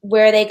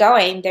 where are they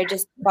going? They're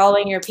just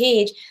following your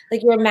page.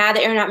 Like, you're mad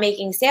that you're not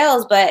making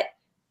sales, but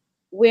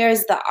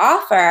where's the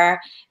offer?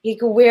 Like,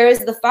 where's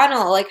the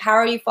funnel? Like, how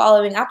are you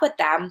following up with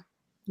them?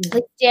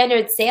 Like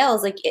standard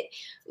sales, like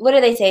what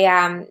do they say?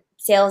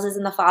 Sales is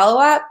in the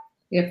follow-up.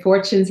 Yeah,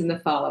 fortunes in the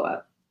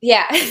follow-up.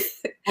 Yeah.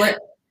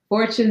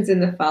 Fortunes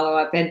in the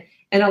follow-up. And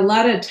a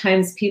lot of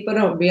times people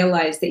don't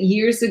realize that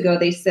years ago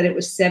they said it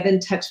was 7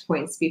 touch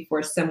points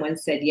before someone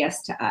said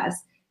yes to us.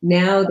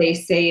 Now they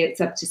say it's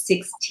up to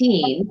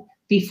 16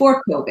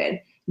 before COVID.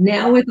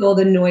 Now with all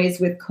the noise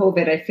with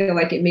COVID, I feel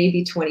like it may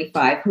be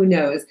 25, who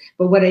knows?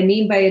 But what I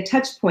mean by a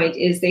touch point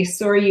is they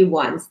saw you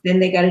once, then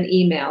they got an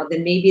email,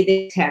 then maybe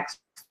they text,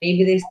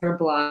 maybe they saw a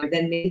blog,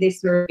 then maybe they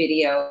saw a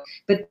video,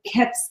 but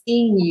kept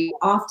seeing you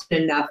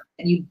often enough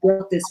that you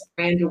built this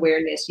brand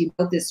awareness, you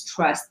built this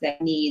trust, that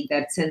need,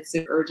 that sense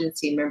of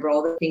urgency. Remember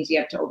all the things you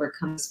have to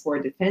overcome as 4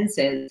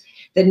 defenses,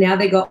 that now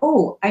they go,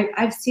 oh,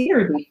 I've seen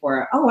her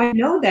before. Oh, I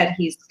know that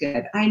he's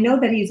good. I know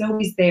that he's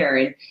always there,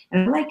 and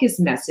I like his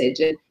message.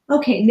 And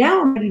okay,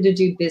 now I'm ready to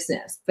do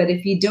business. But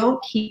if you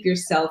don't keep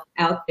yourself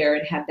out there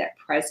and have that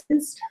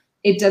presence,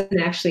 it doesn't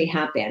actually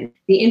happen.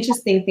 The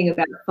interesting thing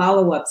about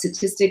follow-up,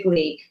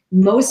 statistically,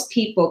 most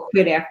people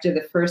quit after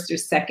the first or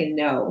second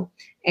no.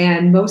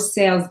 And most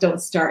sales don't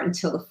start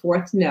until the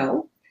 4th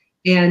no.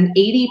 And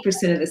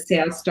 80% of the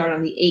sales start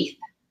on the 8th.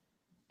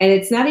 And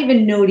it's not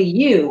even no to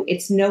you,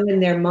 it's no in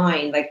their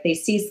mind. Like they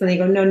see something, they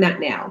go, no, not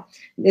now.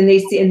 And they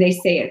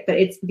say it. But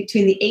it's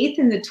between the 8th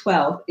and the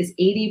 12th is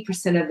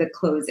 80% of the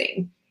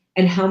closing.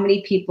 And how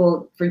many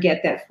people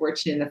forget that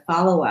fortune in the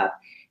follow-up?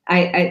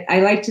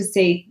 I like to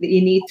say that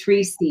you need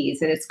 3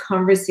 C's, and it's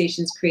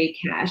conversations create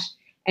cash.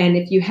 And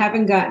if you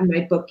haven't gotten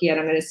my book yet,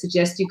 I'm going to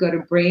suggest you go to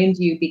Brand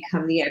You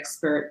Become the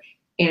Expert,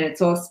 and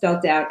it's all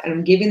spelled out. And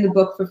I'm giving the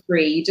book for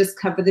free. You just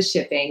cover the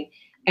shipping.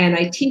 And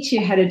I teach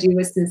you how to do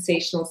a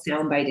sensational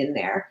soundbite in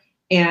there.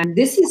 And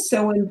this is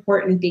so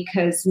important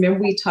because remember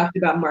we talked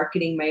about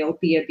marketing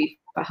myopia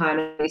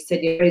beforehand. I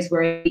said, you guys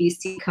were an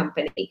EDC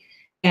company.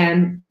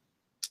 And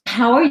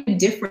how are you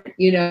different?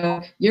 You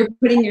know, you're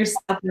putting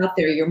yourself out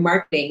there, you're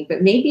marketing,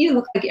 but maybe you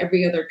look like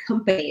every other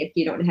company if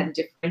you don't know how to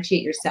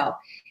differentiate yourself.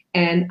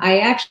 And I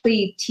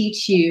actually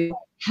teach you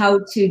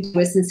how to do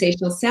a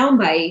sensational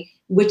soundbite,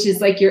 which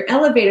is like your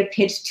elevator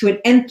pitch to an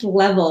nth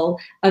level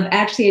of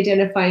actually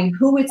identifying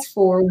who it's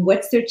for,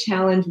 what's their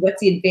challenge,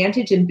 what's the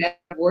advantage and benefit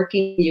of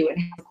working with you, and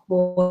have a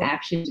call to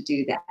action to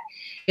do that.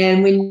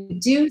 And when you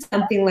do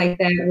something like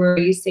that, where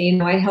you say, you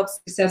know, I help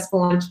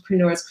successful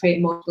entrepreneurs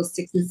create multiple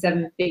 6- and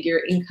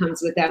 7-figure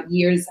incomes without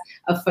years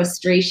of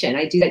frustration.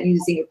 I do that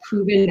using a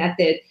proven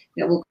method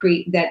that will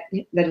create that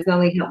has not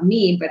only helped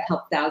me, but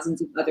help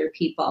thousands of other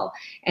people.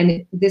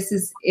 And this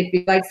is, if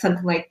you like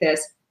something like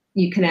this,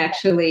 you can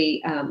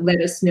actually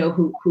let us know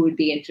who would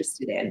be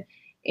interested in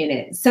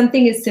it.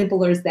 Something as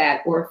simple as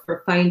that, or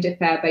for Fine to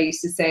Fab, I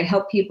used to say, I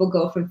help people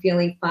go from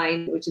feeling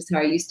fine, which is how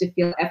I used to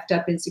feel, effed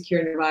up,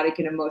 insecure, neurotic,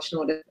 and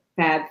emotional, to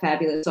fab,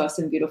 fabulous,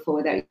 awesome, beautiful,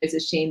 without years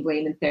of shame,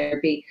 blame, and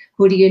therapy.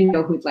 Who do you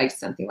know who'd like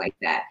something like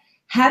that?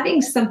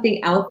 Having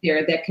something out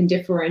there that can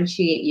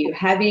differentiate you,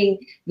 having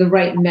the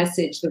right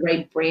message, the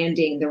right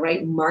branding, the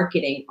right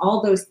marketing,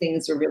 all those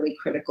things are really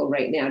critical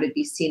right now to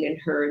be seen and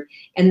heard.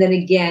 And then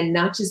again,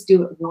 not just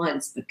do it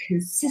once, but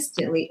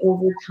consistently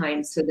over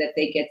time so that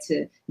they get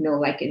to know,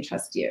 like, and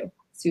trust you.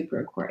 Super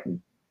important.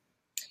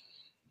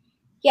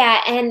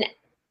 Yeah, and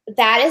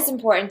that is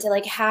important to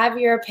like have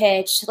your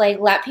pitch, like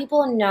let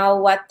people know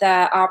what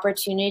the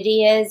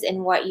opportunity is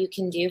and what you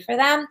can do for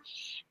them.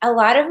 A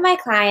lot of my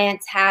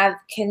clients have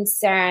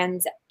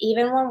concerns,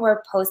 even when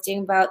we're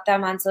posting about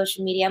them on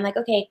social media. I'm like,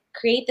 okay,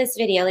 create this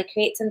video, like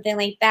create something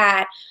like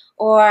that.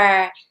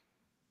 Or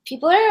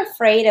people are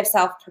afraid of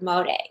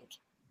self-promoting.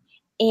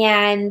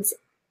 And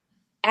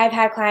I've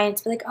had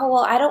clients be like, oh,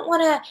 well, I don't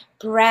want to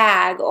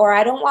brag, or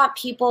I don't want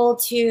people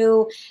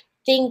to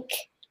think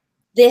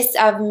this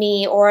of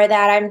me, or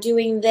that I'm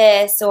doing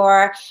this,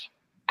 or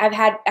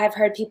I've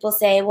heard people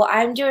say, well,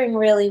 I'm doing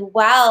really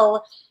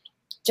well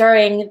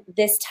during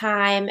this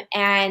time,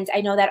 and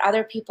I know that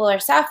other people are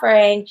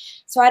suffering,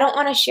 so I don't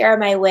want to share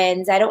my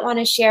wins. I don't want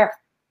to share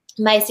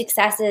my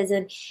successes.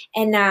 And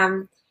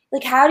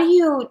like, how do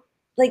you,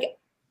 like,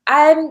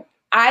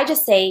 I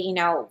just say, you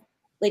know,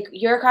 like,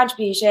 your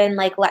contribution,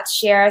 like, let's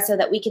share so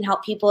that we can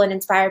help people and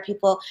inspire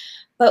people.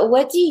 But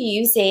what do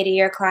you say to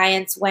your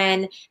clients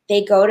when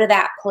they go to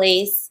that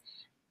place?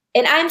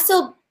 And I'm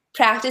still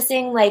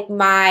practicing like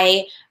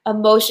my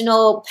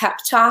emotional pep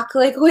talk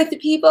like with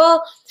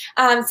people.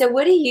 So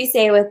what do you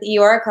say with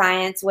your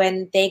clients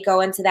when they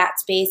go into that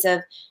space of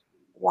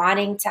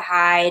wanting to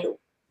hide,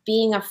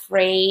 being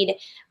afraid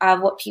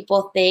of what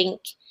people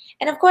think?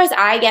 And of course,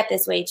 I get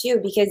this way too,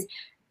 because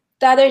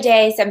the other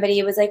day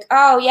somebody was like,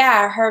 oh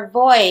yeah, her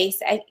voice.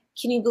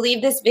 Can you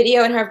believe this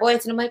video in her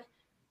voice? And I'm like,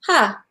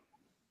 huh.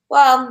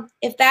 Well,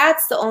 if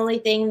that's the only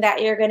thing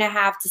that you're going to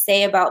have to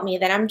say about me,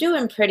 then I'm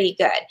doing pretty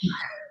good.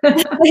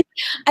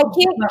 I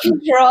can't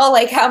control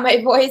like how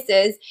my voice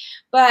is,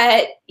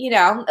 but you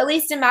know, at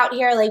least I'm out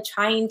here like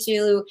trying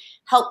to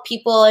help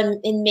people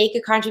and make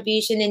a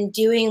contribution, and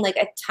doing like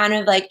a ton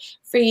of like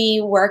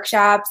free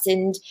workshops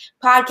and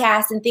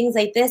podcasts and things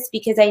like this,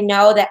 because I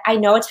know that I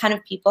know a ton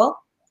of people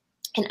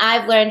and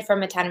I've learned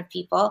from a ton of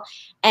people.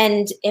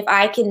 And if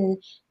I can,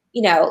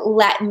 you know,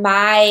 let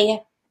my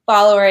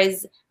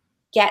followers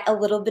get a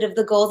little bit of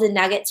the golden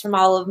nuggets from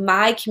all of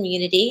my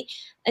community,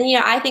 and you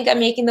know, I think I'm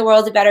making the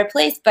world a better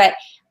place. But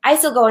I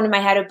still go into my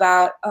head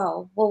about,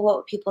 oh, well, what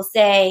would people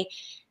say?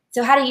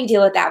 So how do you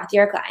deal with that with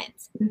your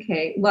clients?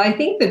 Okay. Well, I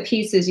think the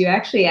piece is you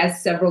actually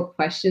asked several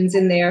questions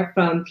in there.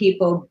 From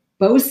people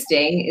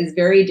boasting is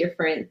very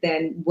different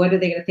than what are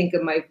they going to think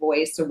of my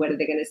voice, or what are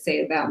they going to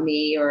say about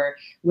me, or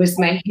was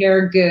my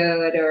hair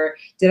good, or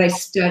did I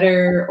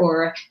stutter,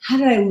 or how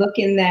did I look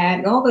in that?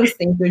 And all those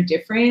things are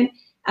different.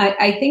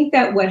 I think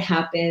that what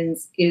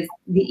happens is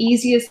the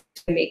easiest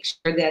to make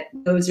sure that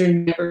those are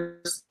never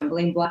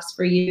stumbling blocks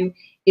for you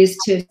is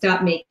to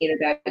stop making it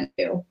about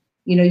you.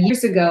 You know,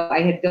 years ago,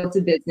 I had built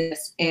a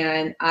business,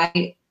 and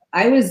I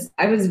was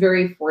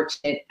very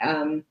fortunate.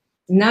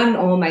 Not in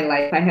all my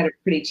life, I had a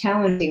pretty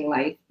challenging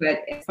life,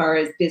 but as far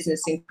as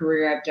business and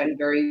career, I've done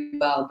very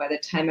well. By the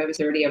time I was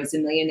 30, I was a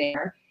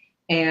millionaire.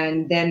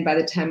 And then by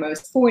the time I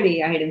was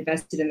 40, I had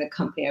invested in the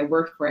company I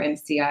worked for,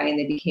 MCI, and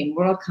they became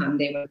WorldCom.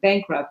 They went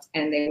bankrupt,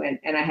 and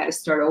I had to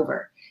start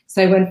over.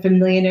 So I went from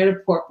millionaire to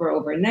pauper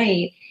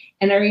overnight.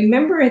 And I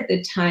remember at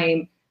the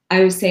time,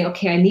 I was saying,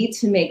 okay, I need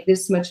to make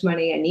this much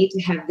money. I need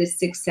to have this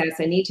success.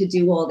 I need to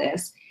do all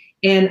this.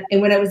 And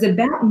when it was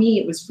about me,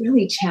 it was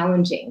really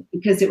challenging,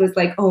 because it was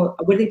like, oh,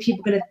 what are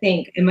people going to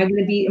think? Am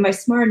I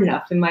smart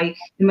enough? Am I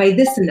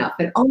this enough?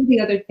 And all the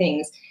other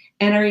things.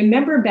 And I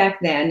remember back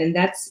then, and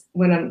that's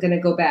when I'm going to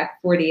go back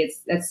 40,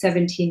 that's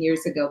 17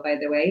 years ago, by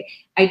the way.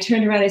 I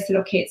turned around, I said,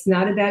 okay, it's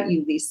not about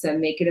you, Lisa,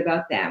 make it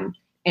about them.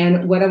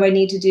 And what do I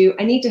need to do?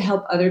 I need to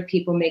help other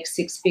people make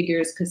six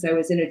figures, because I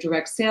was in a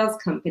direct sales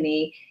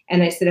company.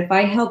 And I said, if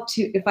I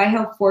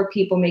help 4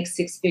 people make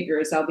six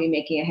figures, I'll be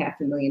making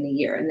 $500,000 a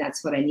year. And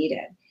that's what I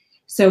needed.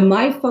 So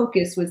my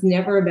focus was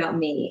never about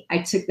me. I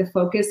took the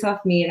focus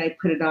off me and I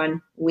put it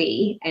on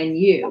we and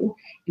you.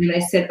 And I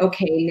said,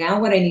 okay, now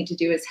what I need to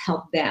do is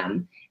help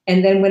them.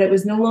 And then when it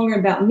was no longer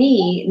about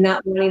me,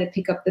 not wanting to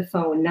pick up the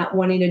phone, not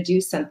wanting to do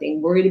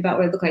something, worried about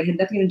what I look like, had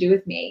nothing to do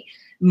with me.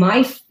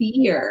 My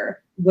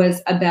fear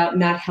was about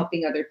not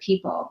helping other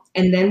people.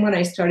 And then when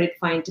I started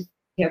finding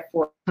to have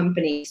 4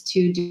 companies,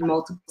 to do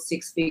multiple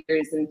 6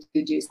 figures and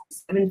to do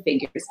 7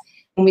 figures,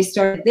 when we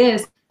started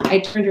this, I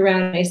turned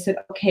around and I said,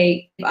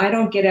 okay, if I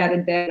don't get out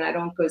of bed and I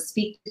don't go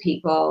speak to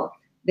people,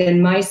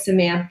 then my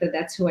Samantha,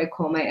 that's who I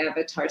call my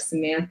avatar,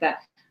 Samantha,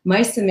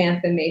 my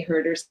Samantha may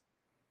hurt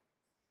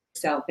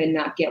herself and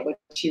not get what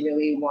she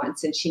really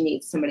wants. And she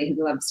needs somebody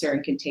who loves her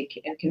and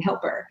can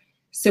help her.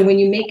 So when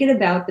you make it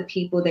about the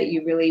people that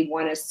you really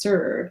want to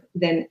serve,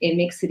 then it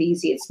makes it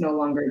easy. It's no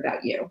longer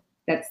about you.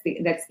 That's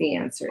the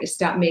answer, is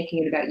stop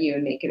making it about you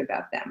and make it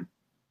about them.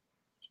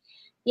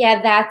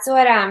 Yeah, that's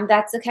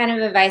the kind of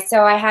advice.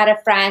 So I had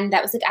a friend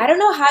that was like, I don't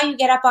know how you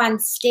get up on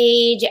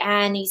stage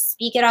and you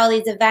speak at all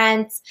these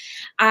events.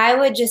 I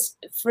would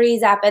just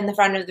freeze up in the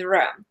front of the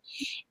room.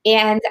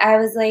 And I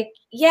was like,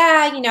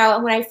 yeah, you know,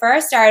 when I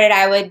first started,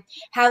 I would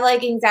have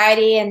like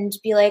anxiety and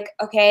be like,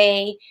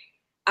 okay,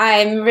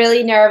 I'm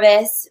really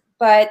nervous.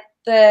 But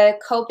the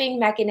coping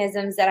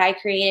mechanisms that I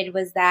created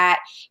was that,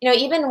 you know,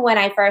 even when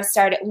I first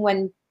started,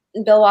 when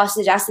Bill Walsh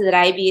suggested that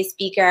I be a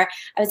speaker,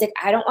 I was like,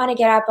 I don't want to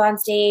get up on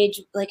stage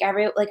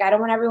I don't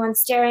want everyone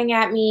staring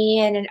at me,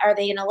 and are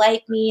they gonna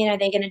like me, and are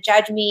they gonna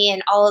judge me,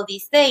 and all of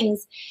these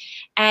things.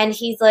 And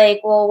he's like,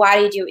 well, why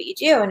do you do what you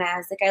do? And I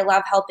was like, I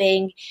love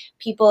helping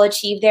people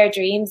achieve their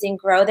dreams and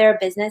grow their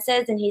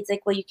businesses. And he's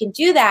like, well, you can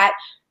do that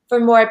for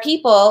more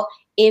people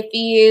if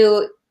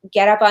you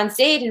get up on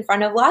stage in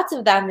front of lots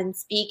of them and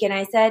speak. And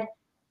I said,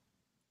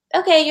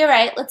 okay, you're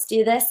right. Let's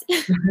do this.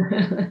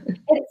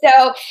 And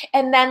so,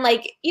 and then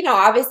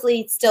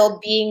obviously still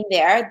being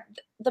there,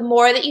 the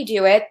more that you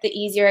do it, the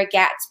easier it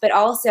gets. But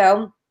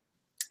also,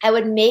 I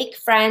would make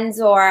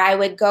friends, or I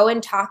would go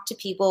and talk to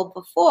people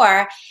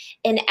before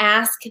and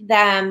ask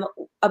them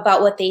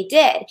about what they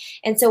did.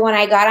 And so when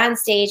I got on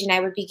stage and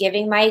I would be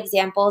giving my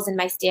examples and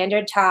my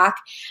standard talk,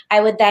 I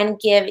would then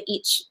give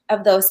each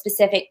of those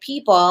specific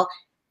people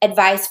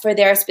advice for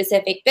their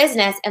specific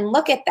business and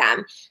look at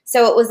them.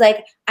 So it was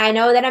like, I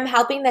know that I'm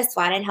helping this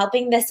one and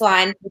helping this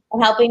one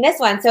and helping this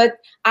one. So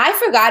I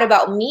forgot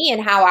about me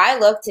and how I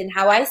looked and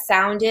how I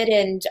sounded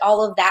and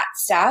all of that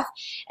stuff.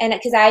 And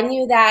because I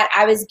knew that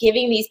I was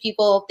giving these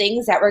people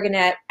things that were going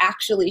to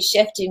actually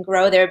shift and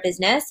grow their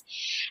business.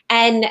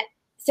 And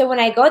so when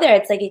I go there,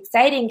 it's like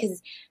exciting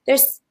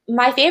because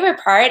my favorite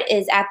part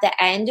is at the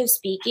end of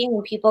speaking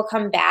when people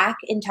come back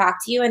and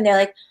talk to you and they're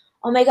like,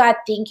 oh my God,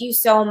 thank you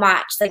so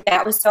much. Like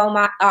that was so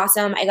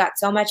awesome. I got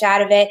so much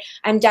out of it.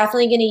 I'm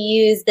definitely going to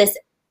use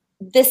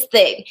this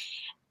thing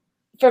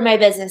for my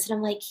business. And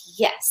I'm like,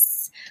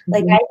 yes,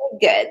 like I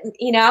did good.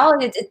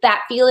 It's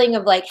that feeling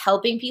of like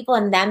helping people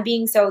and them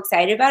being so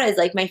excited about it is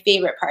like my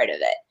favorite part of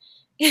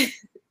it.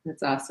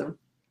 That's awesome.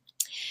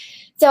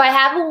 So I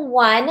have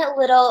one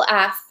little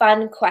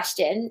fun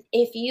question.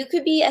 If you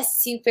could be a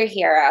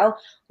superhero,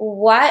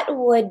 what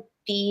would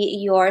be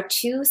your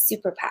 2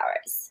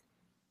 superpowers?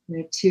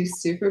 My 2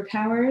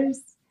 superpowers?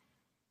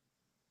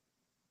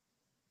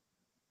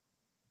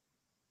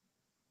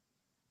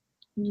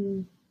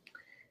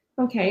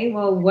 Okay,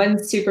 well, one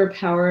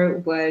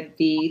superpower would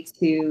be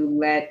to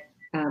let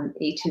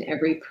each and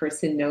every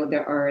person know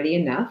they're already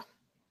enough.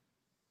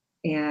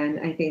 And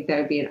I think that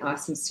would be an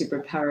awesome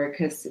superpower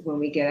because when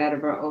we get out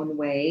of our own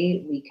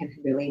way, we can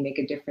really make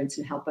a difference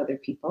and help other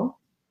people.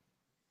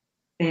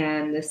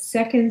 And the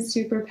second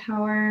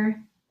superpower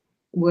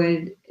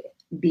would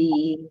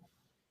be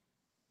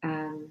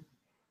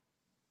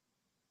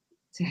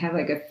to have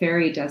like a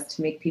fairy dust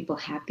to make people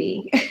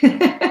happy.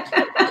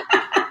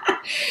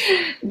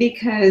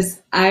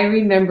 Because I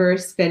remember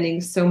spending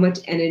so much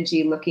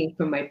energy looking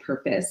for my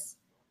purpose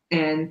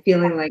and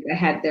feeling like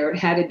there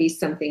had to be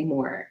something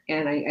more.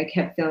 And I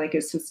kept feeling like it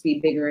was supposed to be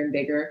bigger and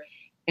bigger.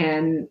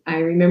 And I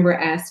remember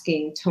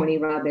asking Tony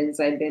Robbins,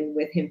 I've been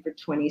with him for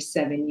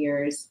 27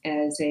 years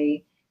as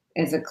a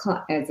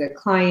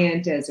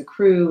client, as a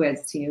crew, as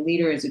a senior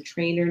leader, as a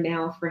trainer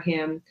now for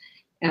him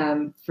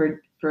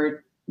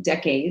for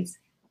decades.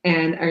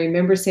 And I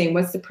remember saying,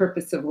 what's the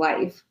purpose of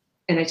life?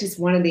 And I just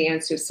wanted the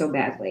answer so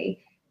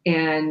badly.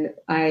 And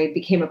I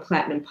became a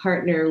platinum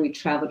partner. We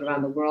traveled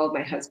around the world,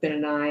 my husband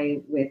and I,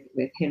 with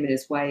him and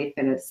his wife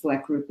and a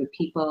select group of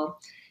people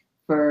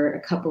for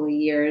a couple of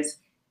years,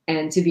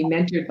 and to be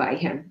mentored by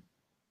him.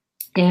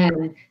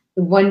 And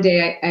one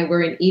day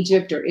we're in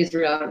Egypt or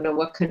Israel, I don't know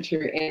what country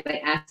we're in. I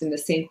asked him the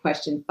same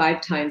question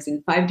 5 times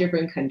in 5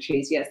 different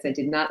countries. Yes, I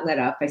did not let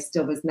up. I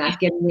still was not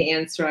getting the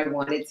answer I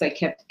wanted. So I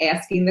kept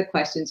asking the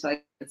question until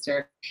I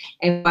answered.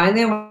 And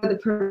finally, I learned what the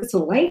purpose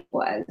of life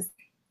was.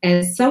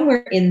 And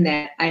somewhere in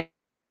that,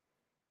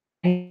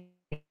 he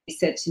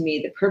said to me,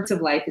 the purpose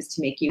of life is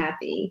to make you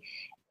happy.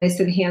 I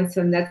said,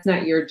 handsome, that's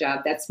not your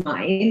job, that's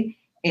mine.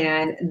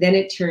 And then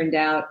it turned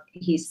out,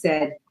 he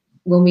said,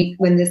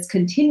 when this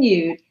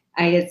continued,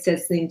 I had said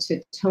something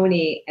to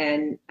Tony,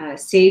 and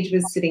Sage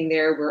was sitting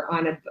there. We're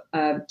on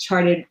a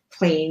chartered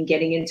plane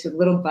getting into a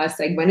little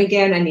bus. I went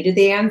again. I needed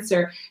the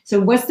answer.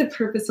 So what's the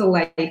purpose of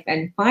life?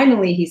 And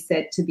finally, he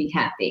said, to be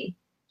happy.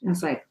 I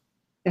was like,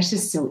 that's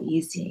just so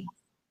easy.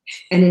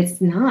 And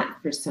it's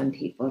not for some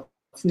people.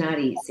 It's not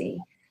easy.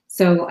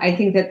 So I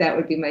think that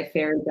would be my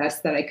fairy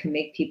dust, that I can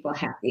make people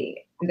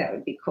happy. That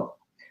would be cool.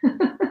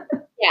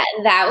 Yeah,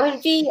 that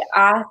would be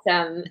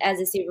awesome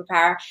as a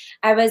superpower.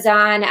 I was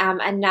on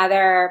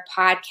another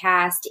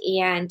podcast,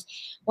 and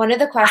one of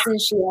the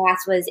questions she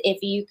asked was,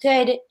 if you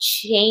could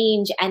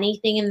change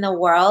anything in the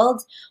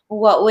world,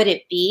 what would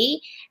it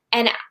be?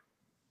 And,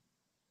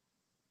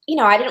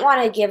 I didn't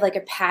want to give like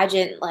a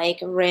pageant,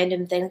 like a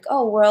random thing, like,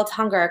 oh, world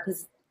hunger,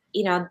 because,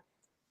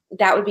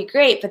 that would be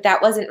great, but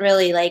that wasn't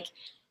really like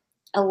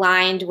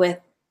aligned with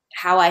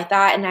how I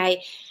thought. And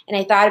I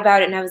thought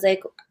about it, and I was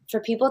like, for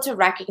people to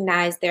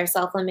recognize their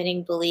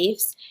self-limiting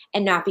beliefs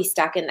and not be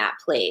stuck in that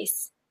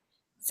place.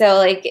 So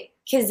like,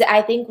 because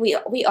I think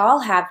we all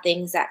have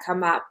things that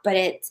come up,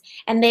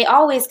 and they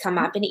always come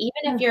up. And even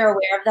if you're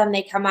aware of them,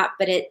 they come up,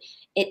 but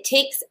it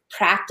takes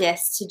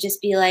practice to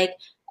just be like,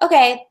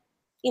 okay,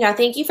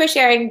 thank you for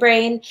sharing,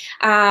 brain.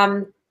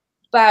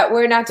 but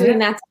we're not doing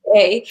that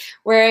today.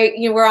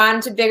 We're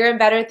on to bigger and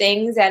better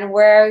things, and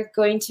we're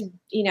going to,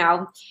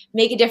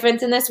 make a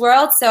difference in this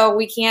world. So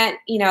we can't,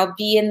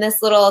 be in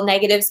this little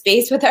negative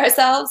space with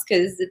ourselves,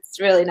 because it's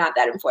really not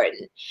that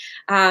important.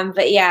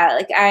 But yeah,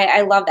 like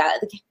I love that.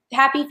 Like,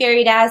 happy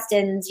fairy dust,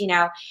 and,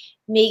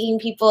 making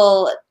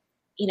people,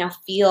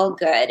 feel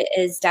good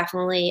is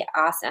definitely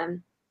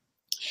awesome.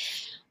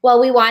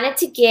 Well, we wanted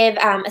to give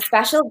a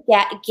special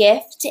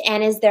gift,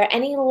 and is there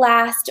any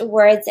last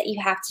words that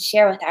you have to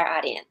share with our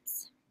audience?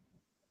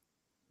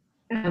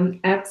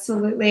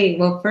 Absolutely.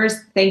 Well,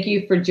 first, thank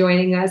you for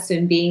joining us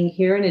and being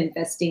here and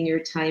investing your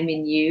time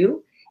in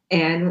you.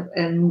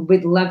 And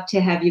we'd love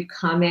to have you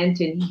comment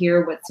and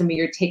hear what some of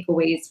your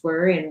takeaways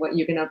were and what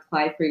you're going to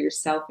apply for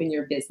yourself in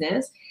your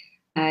business.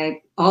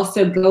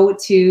 Also go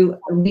to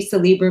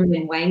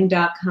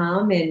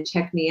LisaLiebermanWang.com and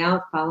check me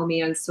out. Follow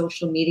me on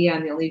social media.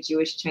 I'm the only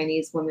Jewish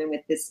Chinese woman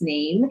with this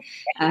name.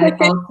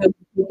 Also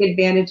take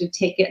advantage of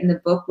Take It in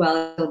the Book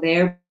while you're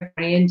there.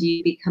 Brand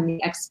you, become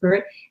the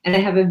expert. And I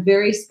have a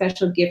very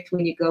special gift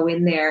when you go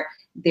in there.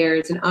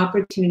 There's an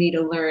opportunity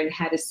to learn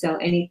how to sell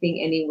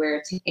anything,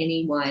 anywhere to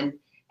anyone.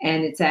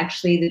 And it's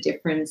actually the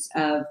difference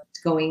of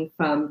going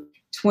from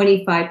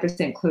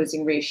 25%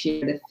 closing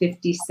ratio to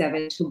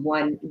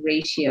 57-to-1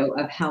 ratio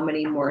of how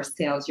many more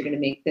sales you're going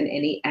to make than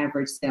any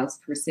average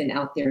salesperson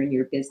out there in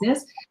your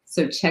business.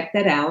 So check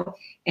that out.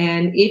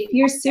 And if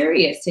you're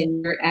serious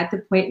and you're at the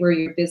point where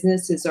your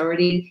business is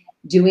already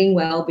doing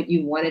well, but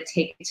you want to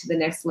take it to the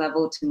next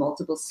level to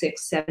multiple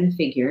 6-7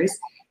 figures,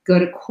 go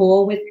to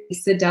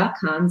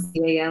callwithlisa.com,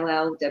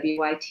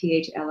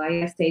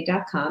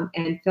 CALLWITHLISA.com,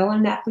 and fill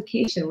in an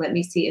application. Let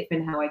me see if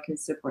and how I can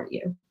support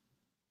you.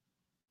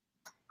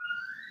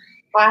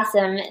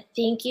 Awesome.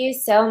 Thank you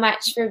so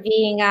much for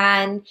being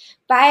on.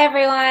 Bye,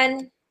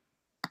 everyone.